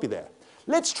going to stop you there.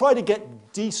 Let's try to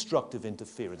get destructive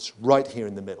interference right here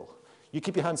in the middle. You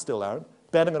keep your hand still, Aaron.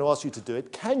 Ben, I'm going to ask you to do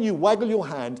it. Can you waggle your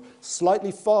hand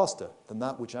slightly faster than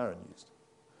that which Aaron used?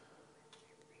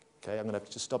 Okay, I'm going to have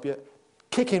to just stop you.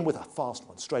 Kick in with a fast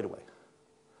one, straight away.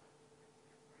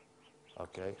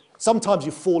 Okay. Sometimes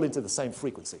you fall into the same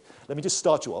frequency. Let me just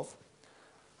start you off,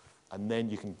 and then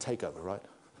you can take over, right?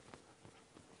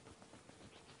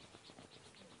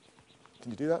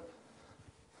 Can you do that?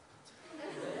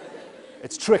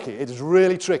 It's tricky. It is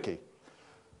really tricky.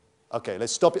 Okay,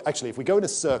 let's stop it. Actually, if we go in a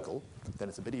circle, then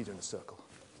it's a bit easier in a circle.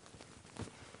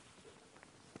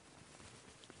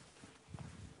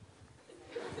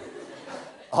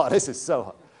 Oh, this is so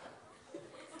hard.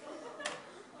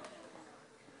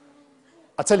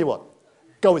 I'll tell you what,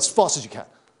 go as fast as you can.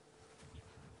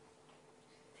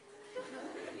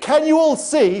 Can you all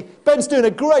see, Ben's doing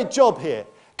a great job here.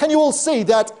 Can you all see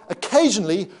that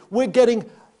occasionally we're getting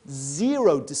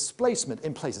zero displacement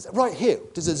in places? Right here,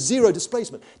 there's a zero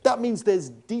displacement. That means there's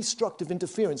destructive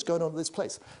interference going on in this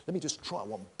place. Let me just try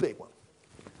one big one.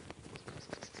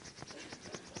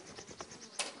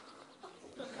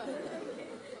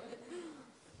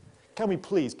 Can we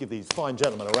please give these fine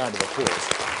gentlemen a round of applause?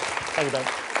 Thank you, Ben.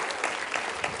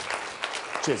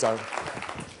 Cheers, Aaron.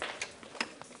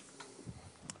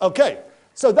 Okay,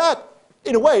 so that,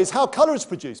 in a way, is how colour is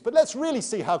produced. But let's really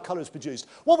see how colour is produced.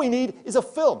 What we need is a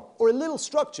film, or a little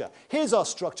structure. Here's our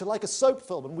structure, like a soap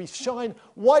film, and we shine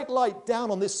white light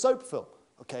down on this soap film.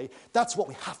 Okay, that's what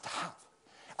we have to have.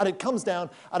 And it comes down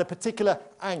at a particular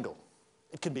angle.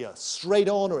 It can be a straight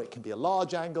on, or it can be a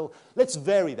large angle. Let's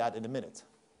vary that in a minute.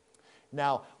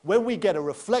 Now, when we get a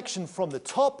reflection from the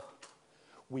top,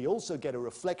 we also get a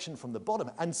reflection from the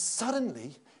bottom. And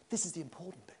suddenly, this is the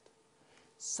important bit.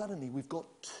 Suddenly, we've got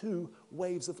two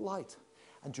waves of light.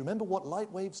 And do you remember what light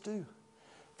waves do?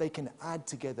 They can add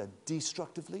together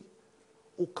destructively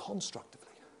or constructively.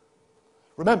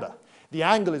 Remember, the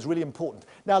angle is really important.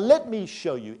 Now, let me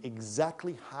show you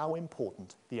exactly how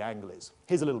important the angle is.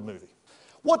 Here's a little movie.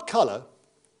 What color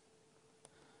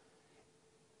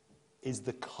is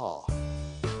the car?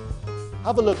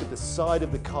 Have a look at the side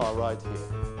of the car right here.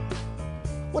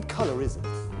 What color is it?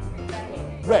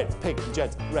 Red, pink,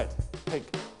 magenta, red,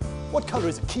 pink. What color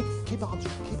is it? Keep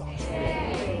answering, keep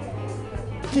answering.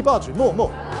 Keep answering,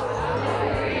 more.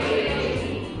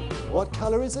 What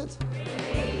color is it?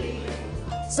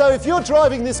 So if you're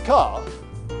driving this car,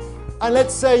 and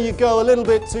let's say you go a little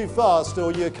bit too fast,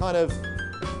 or you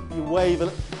wave,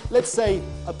 let's say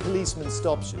a policeman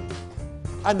stops you.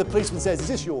 And the policeman says, "Is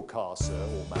this your car, sir,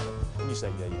 or madam?" And you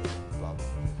say, "Yeah, blah, blah."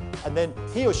 And then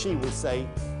he or she will say,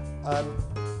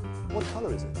 "What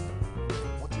colour is it?"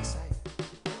 What do you say?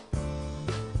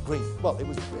 Green. Well, it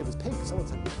was pink. Someone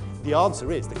said. The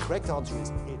answer is, the correct answer is,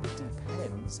 it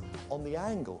depends on the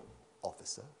angle,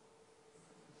 officer.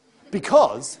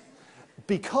 Because,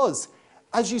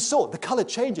 as you saw, the colour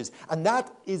changes, and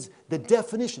that is the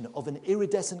definition of an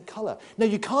iridescent colour. Now,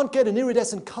 you can't get an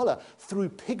iridescent colour through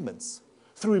pigments,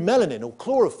 through melanin or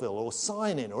chlorophyll or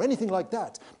cyanin or anything like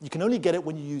that. You can only get it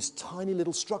when you use tiny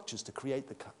little structures to create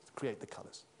the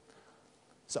colours.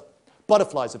 So,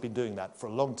 butterflies have been doing that for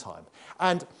a long time.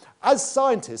 And as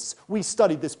scientists, we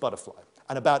studied this butterfly.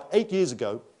 And about 8 years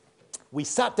ago, we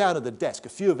sat down at the desk, a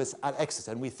few of us at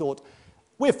Exeter, and we thought,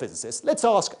 we're physicists, let's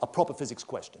ask a proper physics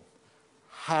question.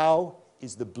 How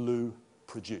is the blue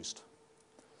produced?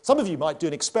 Some of you might do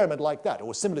an experiment like that,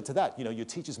 or similar to that. You know, your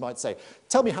teachers might say,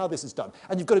 "Tell me how this is done."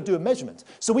 And you've got to do a measurement.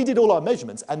 So we did all our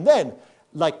measurements, and then,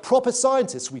 like proper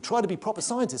scientists, we try to be proper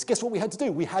scientists. Guess what we had to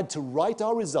do? We had to write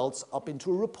our results up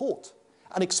into a report,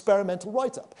 an experimental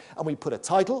write-up. And we put a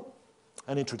title,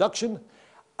 an introduction,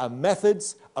 a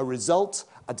methods, a result,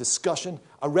 a discussion,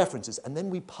 a references, and then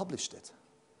we published it.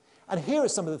 And here are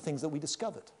some of the things that we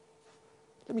discovered.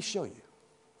 Let me show you.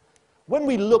 When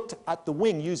we looked at the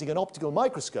wing using an optical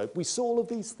microscope, we saw all of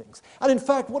these things. And in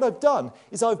fact, what I've done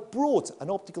is I've brought an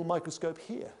optical microscope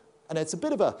here. And it's a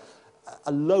bit of a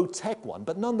low-tech one,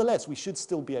 but nonetheless, we should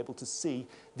still be able to see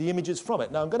the images from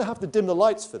it. Now, I'm going to have to dim the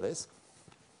lights for this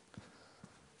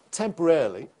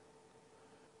temporarily.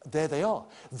 There they are.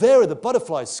 There are the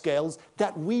butterfly scales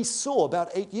that we saw about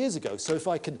 8 years ago. So if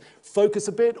I can focus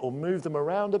a bit or move them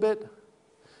around a bit,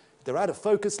 if they're out of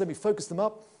focus, let me focus them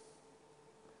up.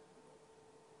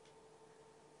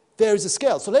 There is a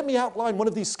scale. So let me outline one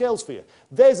of these scales for you.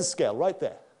 There's a scale right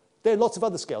there. There are lots of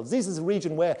other scales. This is a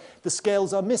region where the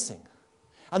scales are missing.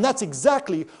 And that's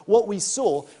exactly what we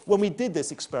saw when we did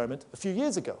this experiment a few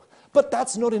years ago. But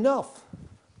that's not enough.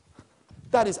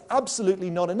 That is absolutely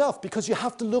not enough because you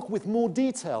have to look with more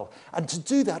detail. And to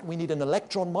do that, we need an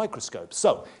electron microscope.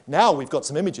 So now we've got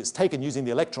some images taken using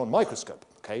the electron microscope.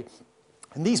 Okay?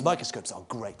 And these microscopes are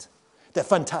great. They're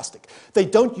fantastic. They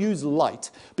don't use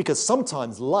light because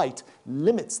sometimes light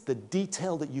limits the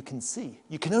detail that you can see.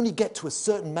 You can only get to a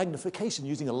certain magnification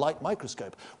using a light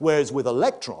microscope, whereas with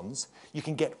electrons, you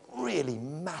can get really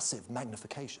massive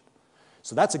magnification.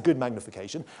 So that's a good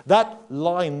magnification. That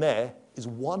line there is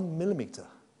 1 millimeter.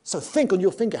 So think on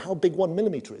your finger how big 1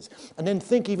 millimeter is, and then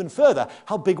think even further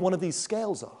how big one of these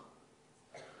scales are.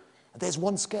 There's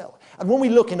one scale. And when we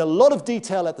look in a lot of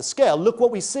detail at the scale, look what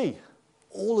we see.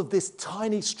 All of this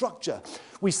tiny structure.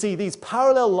 We see these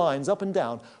parallel lines up and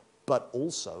down, but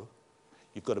also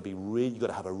you've got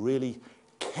to have a really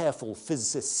careful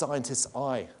physicist, scientist's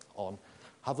eye on.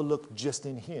 Have a look just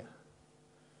in here.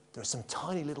 There are some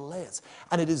tiny little layers,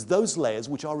 and it is those layers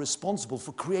which are responsible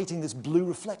for creating this blue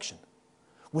reflection.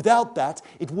 Without that,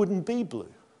 it wouldn't be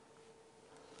blue.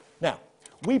 Now,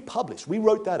 we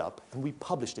wrote that up, and we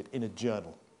published it in a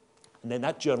journal. And then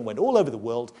that journal went all over the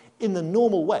world in the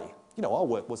normal way. You know, our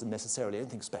work wasn't necessarily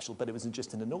anything special, but it was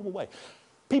just in a normal way.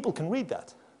 People can read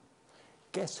that.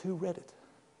 Guess who read it?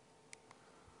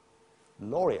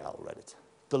 L'Oreal read it.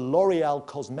 The L'Oreal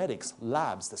Cosmetics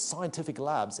labs, the scientific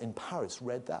labs in Paris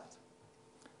read that.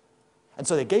 And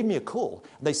so they gave me a call,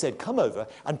 and they said, come over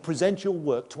and present your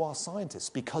work to our scientists,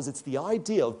 because it's the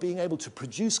idea of being able to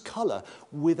produce color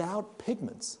without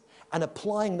pigments and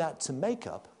applying that to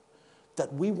makeup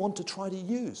that we want to try to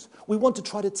use. We want to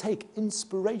try to take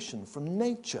inspiration from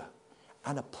nature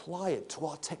and apply it to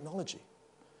our technology.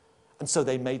 And so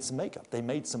they made some makeup. They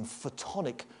made some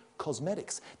photonic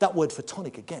cosmetics. That word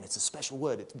photonic, again, it's a special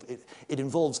word. It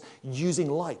involves using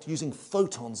light, using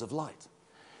photons of light.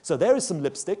 So there is some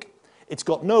lipstick. It's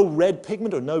got no red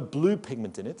pigment or no blue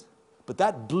pigment in it, but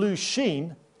that blue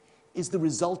sheen is the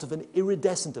result of an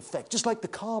iridescent effect, just like the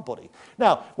car body.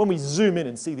 Now, when we zoom in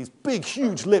and see these big,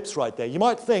 huge lips right there, you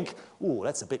might think, oh,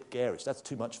 that's a bit garish, that's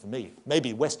too much for me.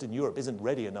 Maybe Western Europe isn't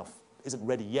ready enough, isn't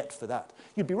ready yet for that.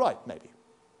 You'd be right, maybe.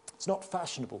 It's not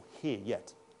fashionable here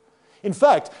yet. In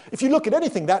fact, if you look at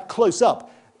anything that close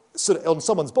up sort of on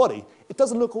someone's body, it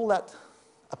doesn't look all that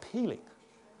appealing.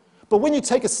 But when you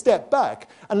take a step back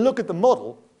and look at the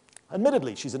model,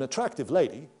 admittedly, she's an attractive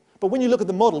lady, but when you look at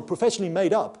the model professionally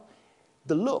made up,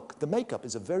 the look, the makeup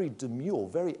is a very demure,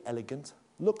 very elegant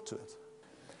look to it.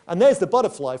 And there's the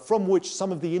butterfly from which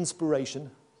some of the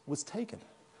inspiration was taken.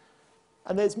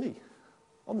 And there's me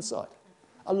on the side,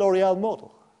 a L'Oreal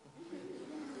model.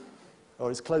 Or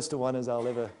as close to one as I'll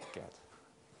ever get.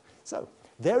 So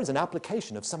there is an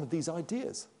application of some of these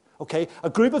ideas. Okay, a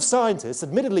group of scientists,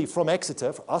 admittedly from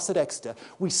Exeter, for us at Exeter,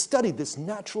 we studied this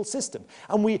natural system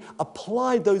and we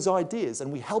applied those ideas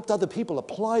and we helped other people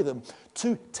apply them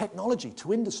to technology,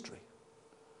 to industry.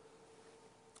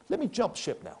 Let me jump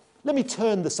ship now. Let me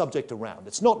turn the subject around.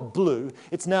 It's not blue,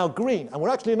 it's now green. And we're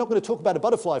actually not going to talk about a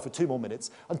butterfly for 2 more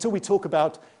minutes until we talk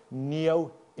about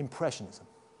neo-impressionism.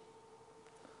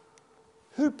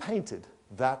 Who painted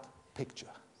that picture?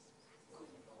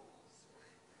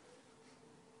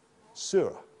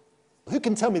 Seurat. Who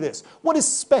can tell me this? What is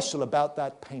special about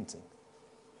that painting?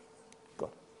 Go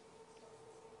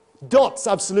on. Dots,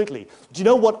 absolutely. Do you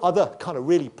know what other kind of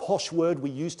really posh word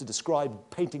we use to describe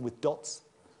painting with dots?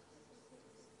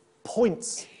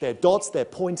 Points. They're dots, they're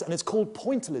points, and it's called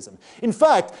pointillism. In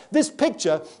fact, this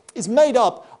picture is made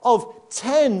up of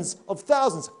tens of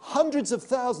thousands, hundreds of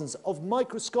thousands of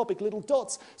microscopic little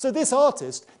dots. So this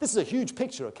artist, this is a huge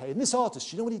picture, okay, and this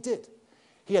artist, you know what he did?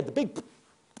 He had the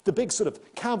big sort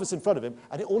of canvas in front of him,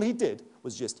 and all he did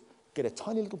was just get a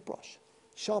tiny little brush,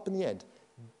 sharpen the end,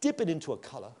 dip it into a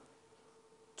color,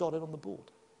 dot it on the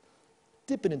board.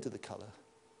 Dip it into the color,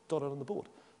 dot it on the board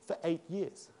for 8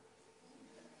 years.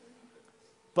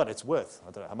 But it's worth,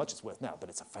 I don't know how much it's worth now, but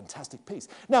it's a fantastic piece.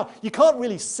 Now, you can't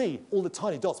really see all the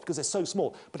tiny dots because they're so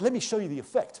small, but let me show you the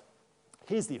effect.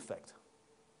 Here's the effect.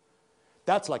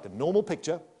 That's like a normal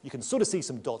picture. You can sort of see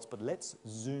some dots, but let's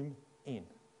zoom in.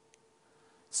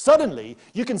 Suddenly,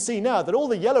 you can see now that all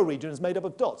the yellow region is made up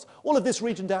of dots. All of this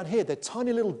region down here, they're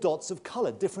tiny little dots of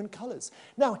color, different colors.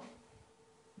 Now,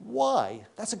 Why?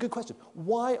 That's a good question.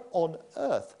 Why on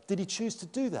earth did he choose to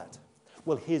do that?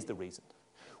 Well, here's the reason.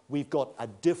 We've got a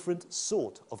different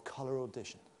sort of color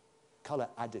addition.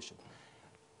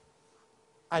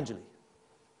 Anjali,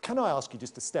 can I ask you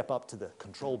just to step up to the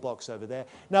control box over there?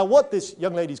 Now, what this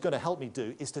young lady is going to help me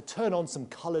do is to turn on some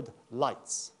colored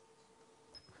lights.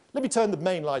 Let me turn the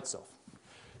main lights off.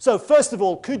 So first of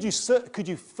all, could you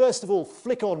first of all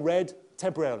flick on red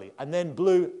temporarily, and then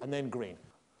blue, and then green?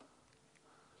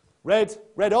 Red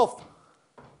off.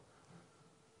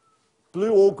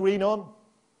 Blue or green on.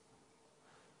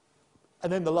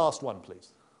 And then the last one,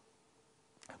 please.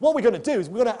 What we're going to do is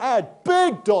we're going to add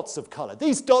big dots of color.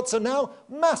 These dots are now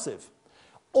massive.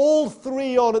 All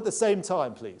three on at the same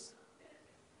time, please.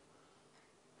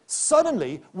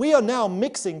 Suddenly, we are now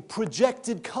mixing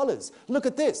projected colors. Look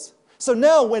at this. So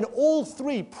now when all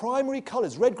three primary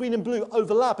colors, red, green, and blue,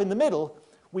 overlap in the middle,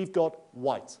 we've got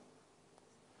white.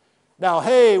 Now,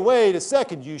 hey, wait a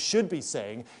second, you should be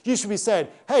saying,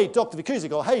 hey, Dr.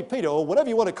 Vikuzik, or hey, Peter, or whatever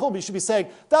you want to call me, you should be saying,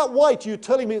 that white you're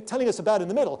telling us about in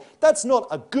the middle, that's not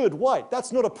a good white.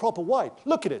 That's not a proper white.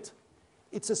 Look at it.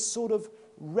 It's a sort of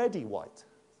reddy white.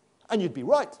 And you'd be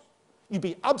right. You'd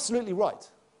be absolutely right.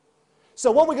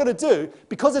 So what we're going to do,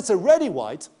 because it's a reddy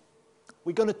white,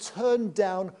 we're going to turn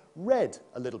down red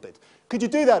a little bit. Could you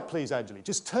do that, please, Anjali?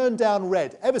 Just turn down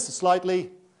red ever so slightly.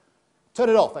 Turn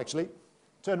it off, actually.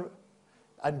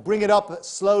 And bring it up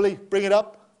slowly. Bring it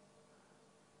up.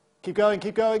 Keep going,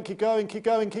 keep going, keep going, keep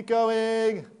going, keep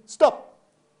going. Stop.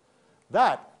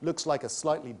 That looks like a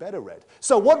slightly better red.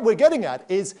 So what we're getting at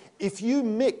is if you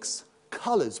mix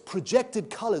colors,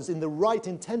 projected colors in the right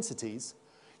intensities,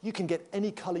 you can get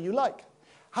any color you like.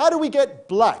 How do we get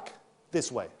black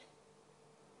this way?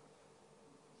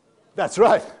 That's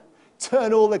right.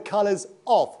 Turn all the colors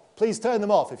off. Please turn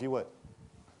them off if you would.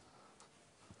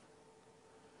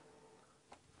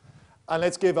 And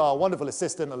let's give our wonderful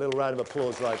assistant a little round of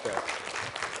applause right there.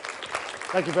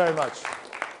 Thank you very much.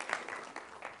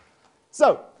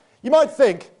 So, you might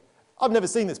think, I've never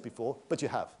seen this before, but you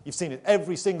have. You've seen it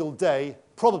every single day,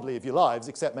 probably of your lives,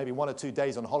 except maybe 1 or 2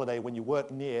 days on holiday when you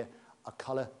weren't near a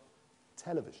color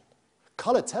television.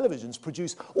 Color televisions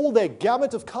produce all their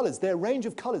gamut of colors, their range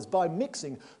of colors, by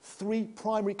mixing 3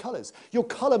 primary colors. Your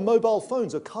color mobile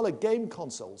phones or color game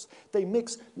consoles, they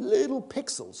mix little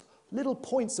pixels, little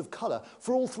points of color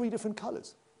for all 3 different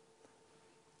colors.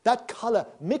 That color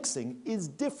mixing is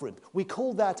different. We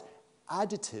call that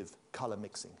additive color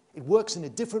mixing. It works in a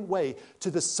different way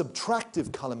to the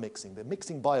subtractive color mixing, the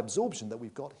mixing by absorption that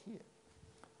we've got here.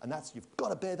 And you've got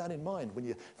to bear that in mind when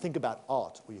you think about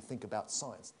art or you think about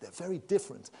science. They're very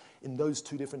different in those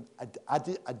 2 different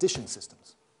addition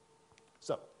systems.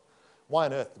 So, why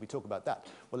on earth did we talk about that?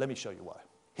 Well, let me show you why.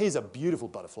 Here's a beautiful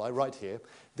butterfly right here.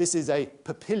 This is a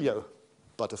papilio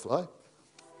butterfly.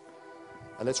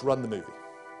 And let's run the movie.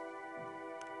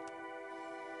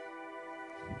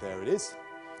 There it is.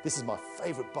 This is my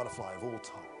favorite butterfly of all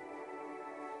time.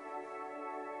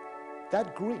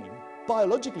 That green,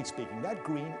 biologically speaking, that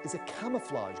green is a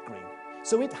camouflage green.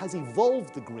 So it has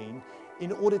evolved the green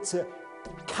in order to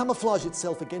camouflage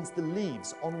itself against the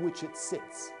leaves on which it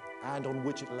sits and on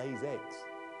which it lays eggs.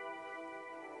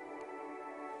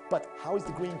 But how is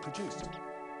the green produced?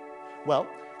 Well,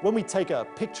 when we take a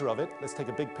picture of it, let's take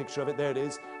a big picture of it, there it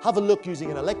is, have a look using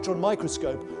an electron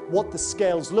microscope what the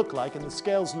scales look like, and the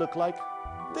scales look like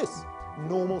this,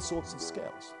 normal sorts of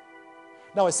scales.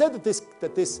 Now I said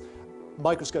that this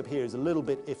microscope here is a little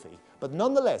bit iffy, but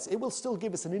nonetheless it will still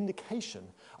give us an indication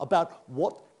about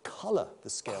what color the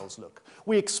scales look.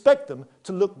 We expect them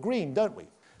to look green, don't we?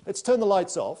 Let's turn the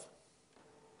lights off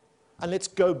and let's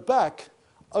go back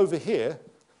over here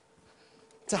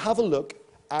to have a look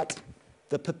at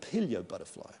the papilio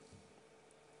butterfly.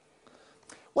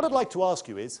 What I'd like to ask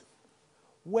you is,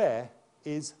 where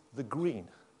is the green?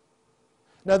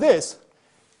 Now this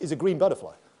is a green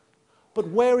butterfly, but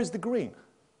where is the green?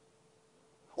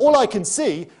 All I can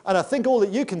see, and I think all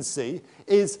that you can see,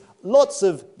 is lots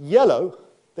of yellow.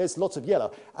 There's lots of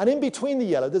yellow, and in between the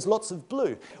yellow there's lots of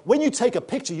blue. When you take a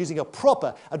picture using a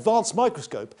proper advanced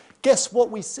microscope, guess what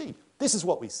we see? This is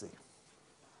what we see.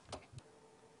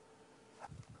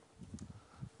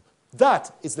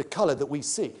 That is the color that we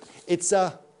see. It's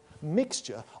a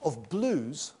mixture of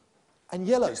blues and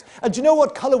yellows. And do you know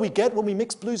what color we get when we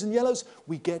mix blues and yellows?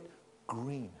 We get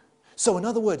green. So in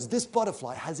other words, this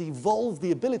butterfly has evolved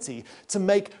the ability to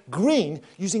make green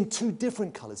using 2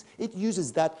 different colors. It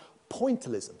uses that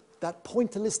pointillism, that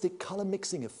pointillistic color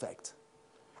mixing effect.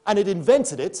 And it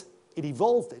invented it, it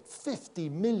evolved it 50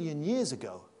 million years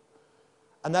ago.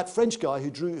 And that French guy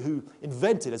who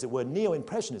invented, as it were,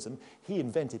 neo-impressionism, he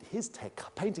invented his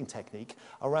painting technique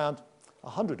around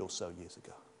 100 or so years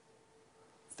ago.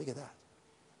 Figure that.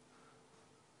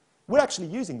 We're actually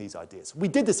using these ideas. We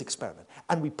did this experiment,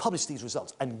 and we published these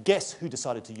results. And guess who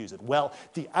decided to use it? Well,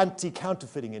 the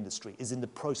anti-counterfeiting industry is in the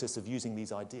process of using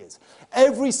these ideas.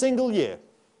 Every single year,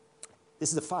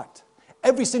 this is a fact,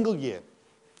 every single year,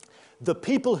 the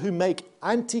people who make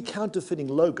anti-counterfeiting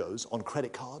logos on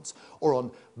credit cards, or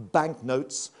on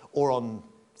banknotes, or on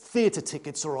theatre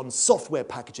tickets, or on software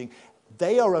packaging,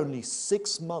 they are only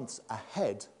 6 months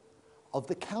ahead of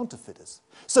the counterfeiters.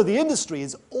 So the industry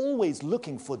is always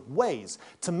looking for ways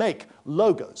to make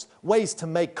logos, ways to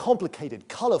make complicated,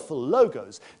 colorful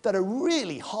logos that are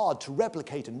really hard to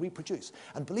replicate and reproduce.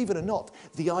 And believe it or not,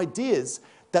 the ideas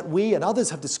that we and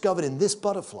others have discovered in this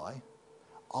butterfly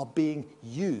are being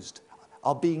used,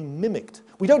 are being mimicked.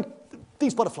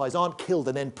 These butterflies aren't killed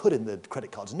and then put in the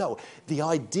credit cards. No, the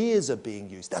ideas are being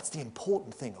used. That's the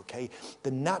important thing, okay?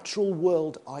 The natural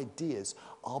world ideas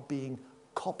are being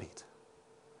copied.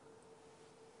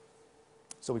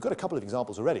 So we've got a couple of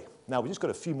examples already. Now we've just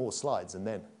got a few more slides and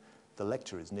then the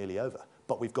lecture is nearly over.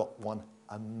 But we've got one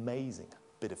amazing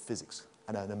bit of physics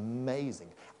and an amazing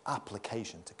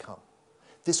application to come.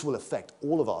 This will affect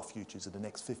all of our futures in the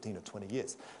next 15 or 20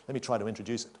 years. Let me try to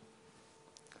introduce it.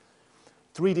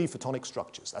 3D photonic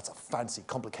structures. That's a fancy,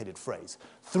 complicated phrase.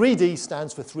 3D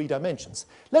stands for 3 dimensions.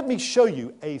 Let me show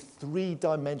you a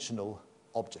 3-dimensional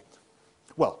object.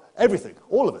 Well, everything,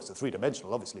 all of us are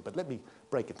 3-dimensional, obviously, but let me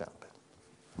break it down a bit.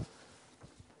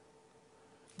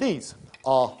 These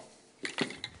are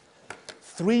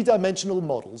 3-dimensional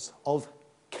models of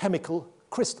chemical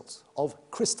crystals,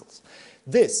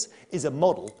 This is a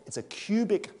model, it's a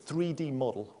cubic 3D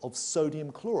model of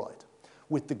sodium chloride,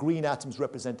 with the green atoms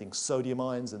representing sodium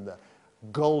ions and the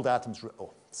gold atoms,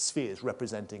 or spheres,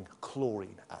 representing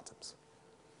chlorine atoms.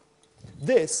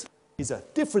 This is a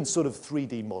different sort of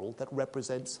 3D model that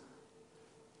represents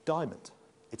diamond.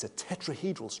 It's a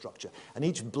tetrahedral structure, and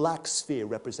each black sphere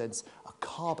represents a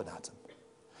carbon atom.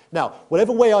 Now,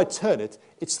 whatever way I turn it,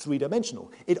 it's 3-dimensional.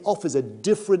 It offers a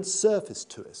different surface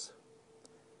to us.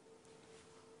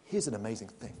 Here's an amazing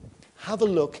thing. Have a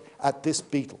look at this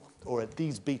beetle, or at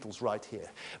these beetles right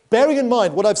here. Bearing in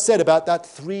mind what I've said about that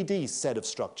 3D set of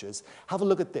structures, have a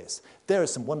look at this. There are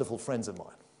some wonderful friends of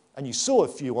mine, and you saw a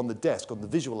few on the desk, on the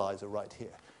visualizer right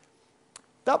here.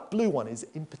 That blue one is,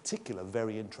 in particular,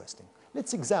 very interesting.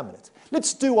 Let's examine it.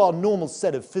 Let's do our normal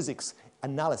set of physics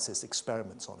analysis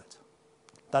experiments on it.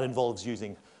 That involves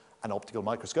using an optical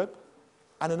microscope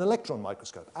and an electron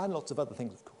microscope, and lots of other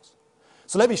things, of course.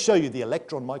 So let me show you the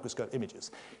electron microscope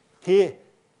images. Here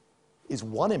is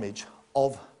one image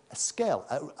of a scale,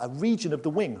 a region of the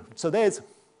wing. So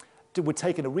we're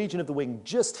taking a region of the wing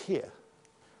just here.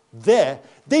 There,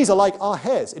 these are like our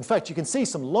hairs. In fact, you can see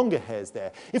some longer hairs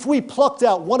there. If we plucked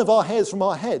out one of our hairs from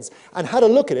our heads and had a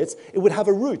look at it, it would have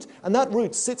a root, and that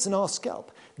root sits in our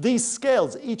scalp. These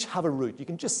scales each have a root. You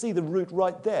can just see the root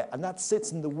right there, and that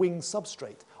sits in the wing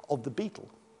substrate of the beetle.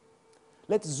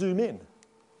 Let's zoom in.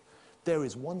 There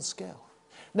is one scale.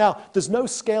 Now, there's no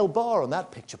scale bar on that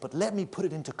picture, but let me put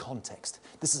it into context.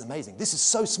 This is amazing. This is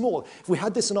so small. If we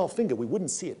had this in our finger, we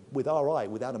wouldn't see it with our eye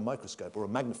without a microscope or a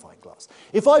magnifying glass.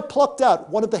 If I plucked out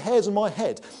one of the hairs on my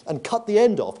head and cut the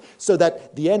end off so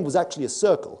that the end was actually a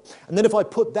circle, and then if I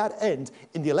put that end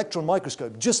in the electron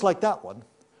microscope just like that one,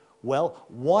 well,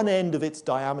 one end of its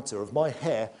diameter of my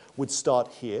hair would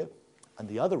start here, and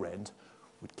the other end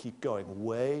would keep going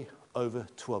way over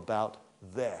to about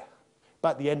there,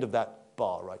 about the end of that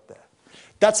bar right there.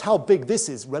 That's how big this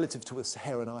is relative to a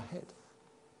hair in our head.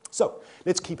 So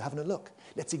let's keep having a look.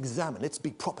 Let's examine. Let's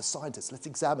be proper scientists. Let's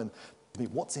examine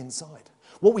what's inside.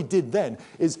 What we did then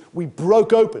is we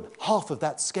broke open half of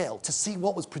that scale to see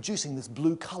what was producing this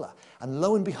blue color. And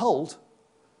lo and behold,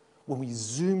 when we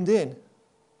zoomed in,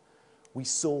 we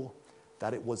saw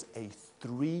that it was a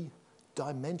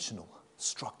 3-dimensional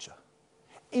structure.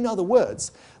 In other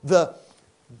words, the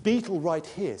beetle right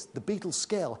here, the beetle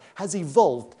scale, has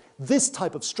evolved this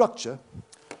type of structure,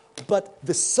 but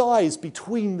the size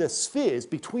between the spheres,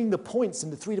 between the points in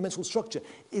the 3-dimensional structure,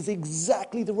 is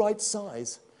exactly the right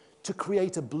size to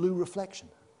create a blue reflection,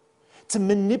 to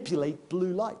manipulate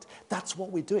blue light. That's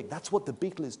what we're doing. That's what the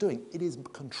beetle is doing. It is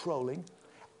controlling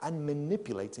and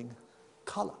manipulating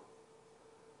color.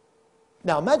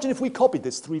 Now imagine if we copied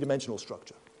this 3-dimensional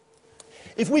structure.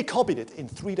 If we copied it in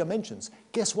 3 dimensions,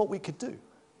 guess what we could do?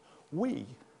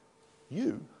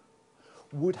 You,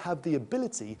 would have the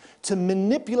ability to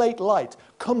manipulate light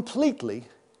completely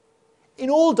in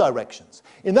all directions.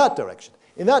 In that direction,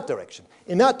 in that direction,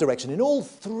 in all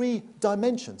three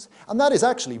dimensions. And that is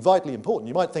actually vitally important.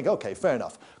 You might think, okay, fair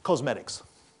enough, cosmetics,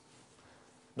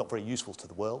 not very useful to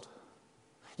the world.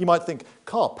 You might think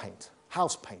car paint,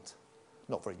 house paint,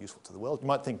 not very useful to the world. You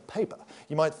might think paper.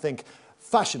 You might think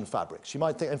fashion fabrics. You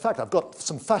might think, in fact, I've got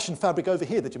some fashion fabric over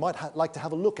here that you might like to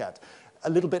have a look at a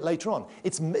little bit later on.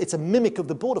 It's a mimic of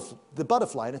the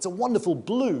butterfly, and it's a wonderful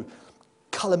blue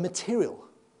color material.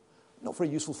 Not very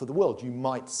useful for the world, you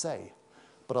might say.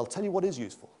 But I'll tell you what is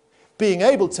useful. Being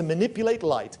able to manipulate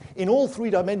light in all three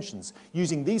dimensions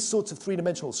using these sorts of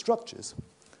three-dimensional structures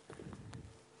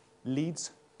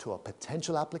leads to a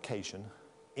potential application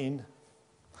in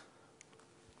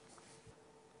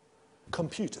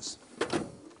computers.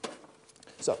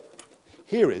 So,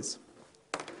 here is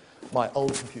my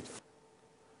old computer.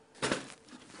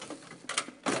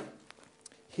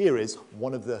 Here is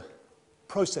one of the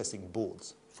processing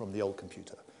boards from the old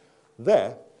computer.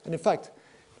 There, and in fact,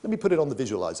 let me put it on the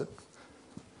visualizer.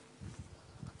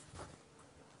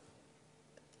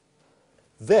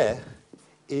 There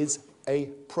is a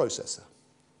processor.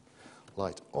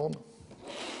 Light on.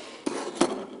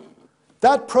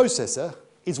 That processor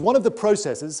is one of the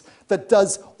processors that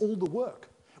does all the work.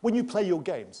 When you play your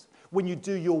games, when you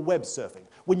do your web surfing,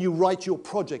 when you write your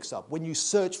projects up, when you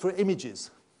search for images,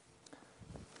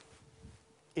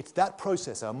 it's that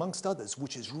processor, amongst others,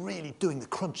 which is really doing the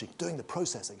crunching, doing the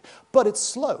processing. But it's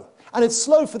slow. And it's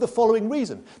slow for the following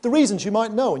reason. The reasons you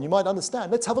might know and you might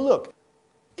understand. Let's have a look.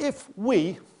 If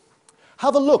we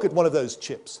have a look at one of those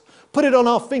chips, put it on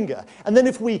our finger, and then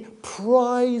if we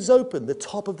prise open the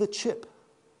top of the chip,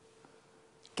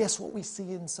 guess what we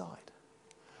see inside?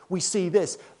 We see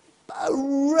this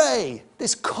array,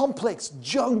 this complex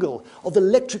jungle of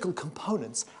electrical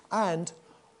components and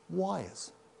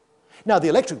wires. Now, the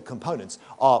electrical components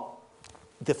are,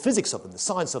 the physics of them, the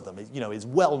science of them, is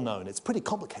well known. It's pretty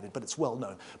complicated, but it's well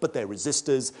known. But they're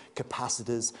resistors,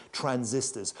 capacitors,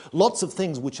 transistors, lots of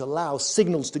things which allow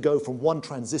signals to go from one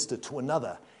transistor to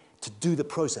another, to do the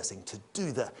processing, to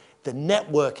do the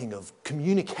networking of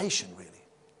communication, really.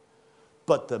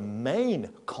 But the main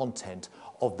content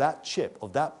of that chip,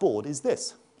 of that board, is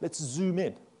this. Let's zoom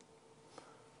in.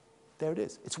 There it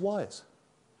is. It's wires.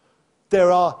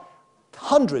 There are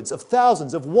hundreds of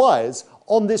thousands of wires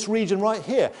on this region right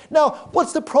here. Now,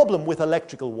 what's the problem with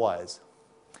electrical wires?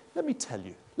 Let me tell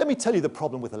you. Let me tell you the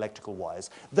problem with electrical wires.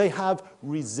 They have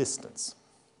resistance.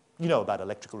 You know about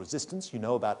electrical resistance. You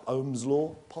know about Ohm's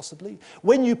law, possibly.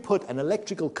 When you put an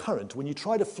electrical current, when you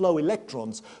try to flow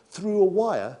electrons through a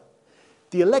wire,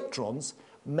 the electrons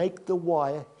make the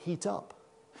wire heat up.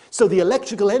 So the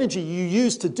electrical energy you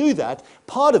use to do that,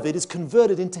 part of it is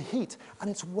converted into heat, and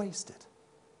it's wasted.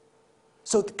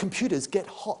 So the computers get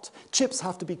hot. Chips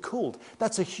have to be cooled.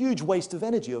 That's a huge waste of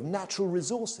energy, of natural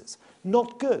resources.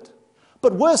 Not good.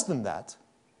 But worse than that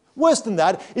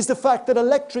is the fact that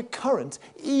electric current,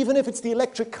 even if it's the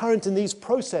electric current in these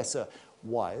processor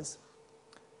wires,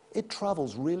 it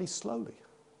travels really slowly.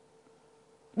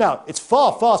 Now, it's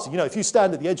far faster. If you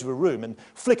stand at the edge of a room and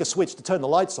flick a switch to turn the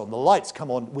lights on, the lights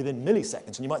come on within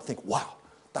milliseconds, and you might think, wow,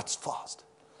 that's fast.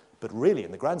 But really,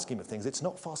 in the grand scheme of things, it's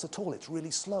not fast at all. It's really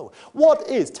slow.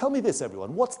 Tell me this,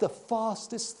 everyone, what's the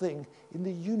fastest thing in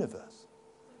the universe?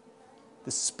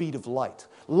 The speed of light.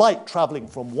 Light traveling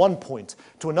from one point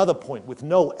to another point with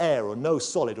no air or no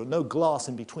solid or no glass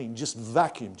in between, just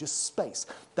vacuum, just space.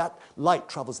 That light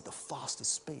travels at the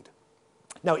fastest speed.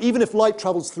 Now, even if light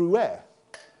travels through air,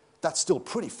 that's still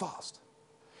pretty fast.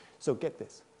 So get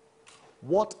this.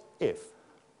 What if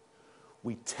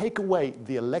we take away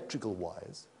the electrical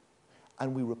wires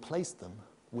and we replace them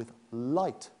with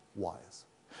light wires?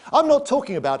 I'm not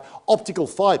talking about optical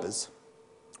fibers.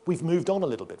 We've moved on a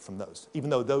little bit from those, even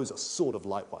though those are sort of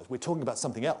light wires. We're talking about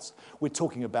something else. We're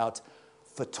talking about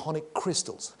photonic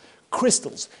crystals.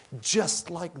 Crystals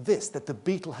just like this that the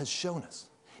Beetle has shown us,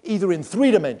 either in 3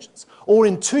 dimensions or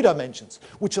in 2 dimensions,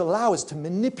 which allow us to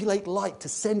manipulate light to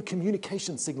send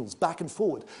communication signals back and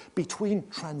forward between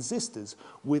transistors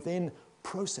within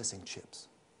processing chips.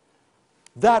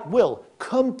 That will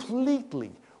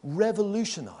completely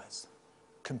revolutionize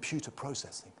computer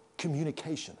processing,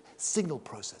 communication, signal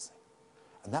processing.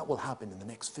 And that will happen in the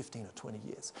next 15 or 20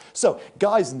 years. So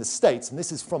guys in the States, and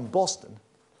this is from Boston,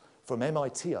 from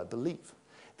MIT, I believe,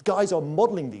 the guys are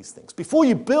modeling these things. Before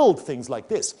you build things like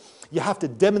this, you have to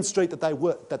demonstrate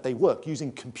that they work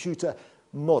using computer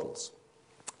models.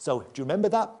 So do you remember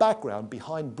that background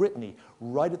behind Brittany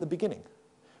right at the beginning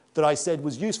that I said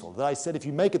was useful, that I said if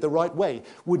you make it the right way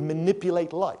would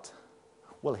manipulate light?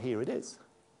 Well, here it is.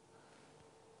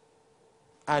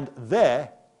 And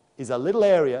there is a little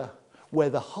area where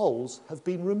the holes have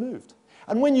been removed.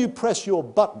 And when you press your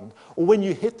button, or when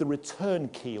you hit the return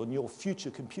key on your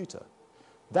future computer,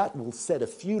 that will set a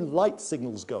few light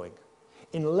signals going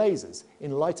in lasers,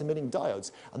 in light-emitting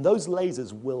diodes. And those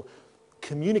lasers will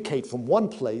communicate from one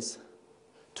place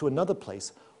to another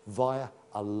place via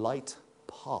a light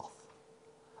path,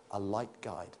 a light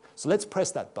guide. So let's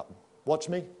press that button. Watch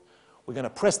me. We're going to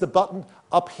press the button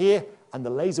up here, and the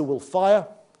laser will fire,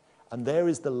 and there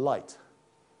is the light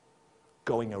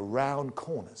going around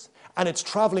corners. And it's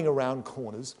traveling around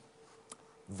corners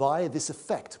via this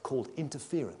effect called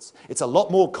interference. It's a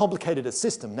lot more complicated a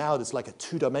system. Now it's like a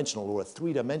two-dimensional or a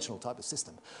three-dimensional type of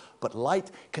system. But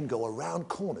light can go around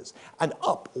corners and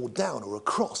up or down or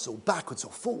across or backwards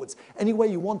or forwards, any way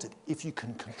you want it, if you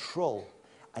can control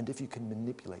and if you can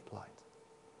manipulate light.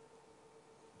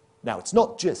 Now, it's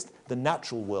not just the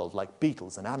natural world like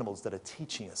beetles and animals that are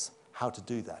teaching us how to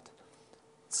do that.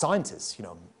 Scientists, you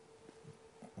know,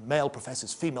 male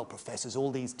professors, female professors,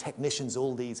 all these technicians,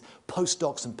 all these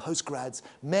postdocs and postgrads,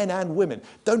 men and women.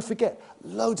 Don't forget,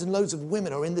 loads and loads of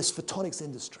women are in this photonics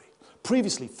industry.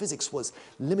 Previously, physics was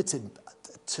limited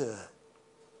to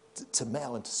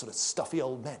male and to sort of stuffy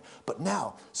old men. But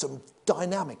now, some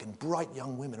dynamic and bright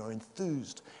young women are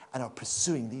enthused and are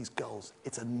pursuing these goals.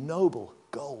 It's a noble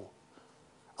goal,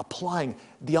 applying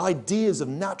the ideas of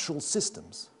natural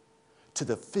systems to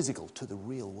the physical, to the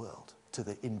real world, to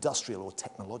the industrial or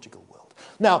technological world.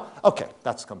 Now, okay,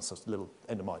 that's comes a little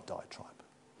end of my diatribe.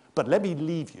 But let me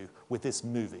leave you with this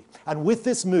movie. And with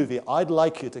this movie, I'd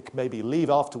like you to maybe leave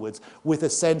afterwards with a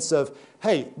sense of,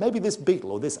 hey, maybe this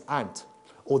beetle or this ant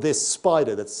or this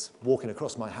spider that's walking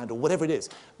across my hand or whatever it is,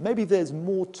 maybe there's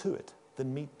more to it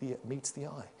than meets the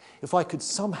eye. If I could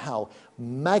somehow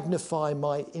magnify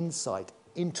my insight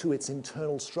into its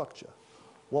internal structure,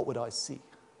 what would I see?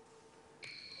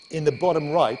 In the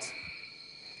bottom right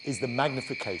is the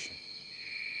magnification.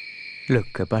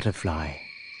 Look, a butterfly.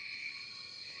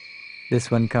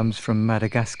 This one comes from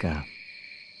Madagascar.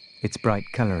 Its bright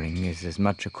colouring is as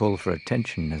much a call for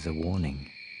attention as a warning.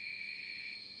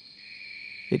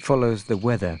 It follows the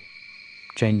weather,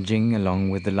 changing along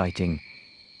with the lighting,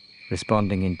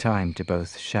 responding in time to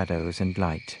both shadows and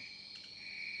light.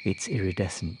 It's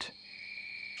iridescent.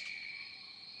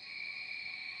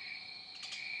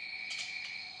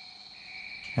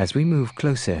 As we move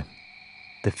closer,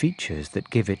 the features that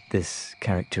give it this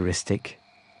characteristic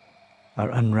are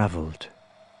unravelled.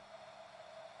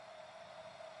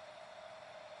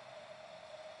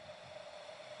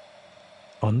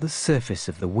 On the surface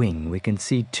of the wing we can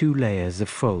see two layers of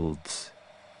folds.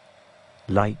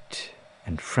 Light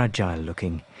and fragile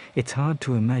looking, it's hard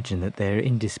to imagine that they're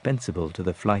indispensable to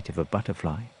the flight of a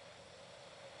butterfly.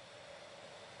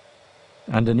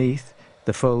 Underneath,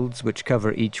 the folds which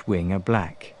cover each wing are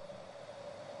black.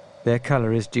 Their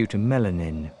colour is due to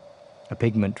melanin, a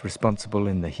pigment responsible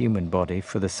in the human body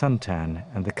for the suntan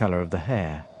and the colour of the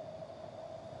hair.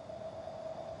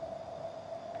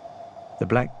 The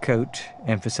black coat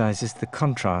emphasises the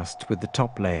contrast with the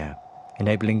top layer,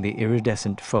 enabling the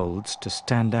iridescent folds to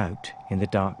stand out in the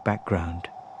dark background.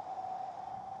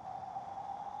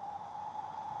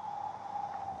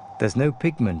 There's no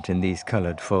pigment in these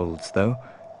coloured folds, though.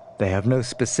 They have no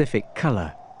specific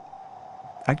colour.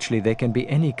 Actually, they can be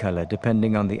any colour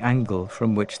depending on the angle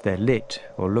from which they're lit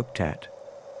or looked at.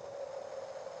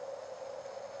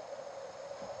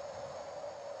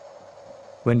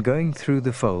 When going through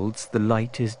the folds, the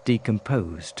light is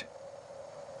decomposed.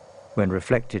 When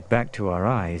reflected back to our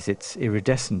eyes, it's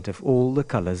iridescent of all the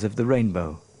colours of the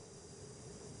rainbow.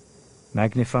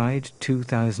 Magnified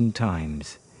 2,000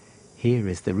 times, here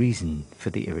is the reason for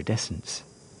the iridescence.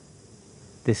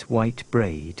 This white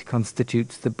braid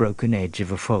constitutes the broken edge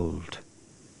of a fold.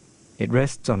 It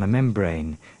rests on a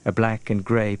membrane, a black and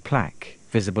grey plaque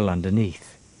visible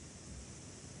underneath.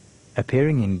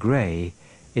 Appearing in grey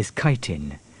is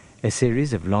chitin, a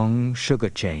series of long sugar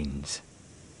chains.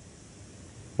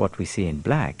 What we see in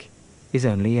black is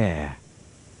only air,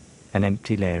 an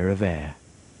empty layer of air.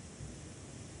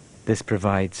 This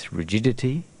provides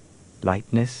rigidity,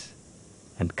 lightness,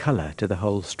 and colour to the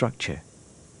whole structure.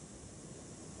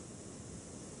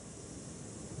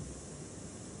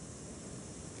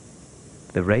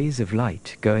 The rays of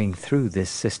light going through this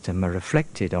system are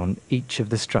reflected on each of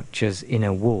the structure's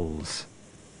inner walls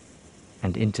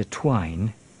and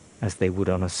intertwine as they would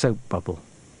on a soap bubble.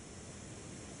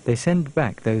 They send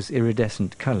back those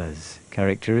iridescent colours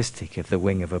characteristic of the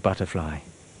wing of a butterfly.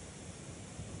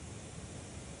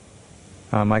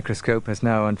 Our microscope has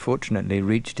now unfortunately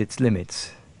reached its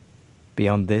limits.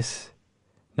 Beyond this,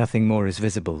 nothing more is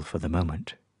visible for the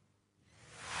moment.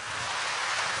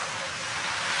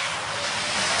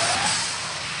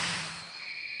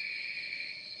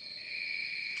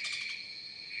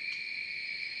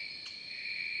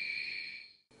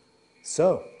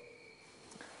 So,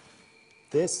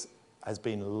 this has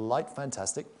been light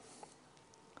fantastic,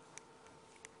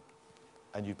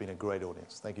 and you've been a great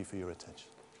audience. Thank you for your attention.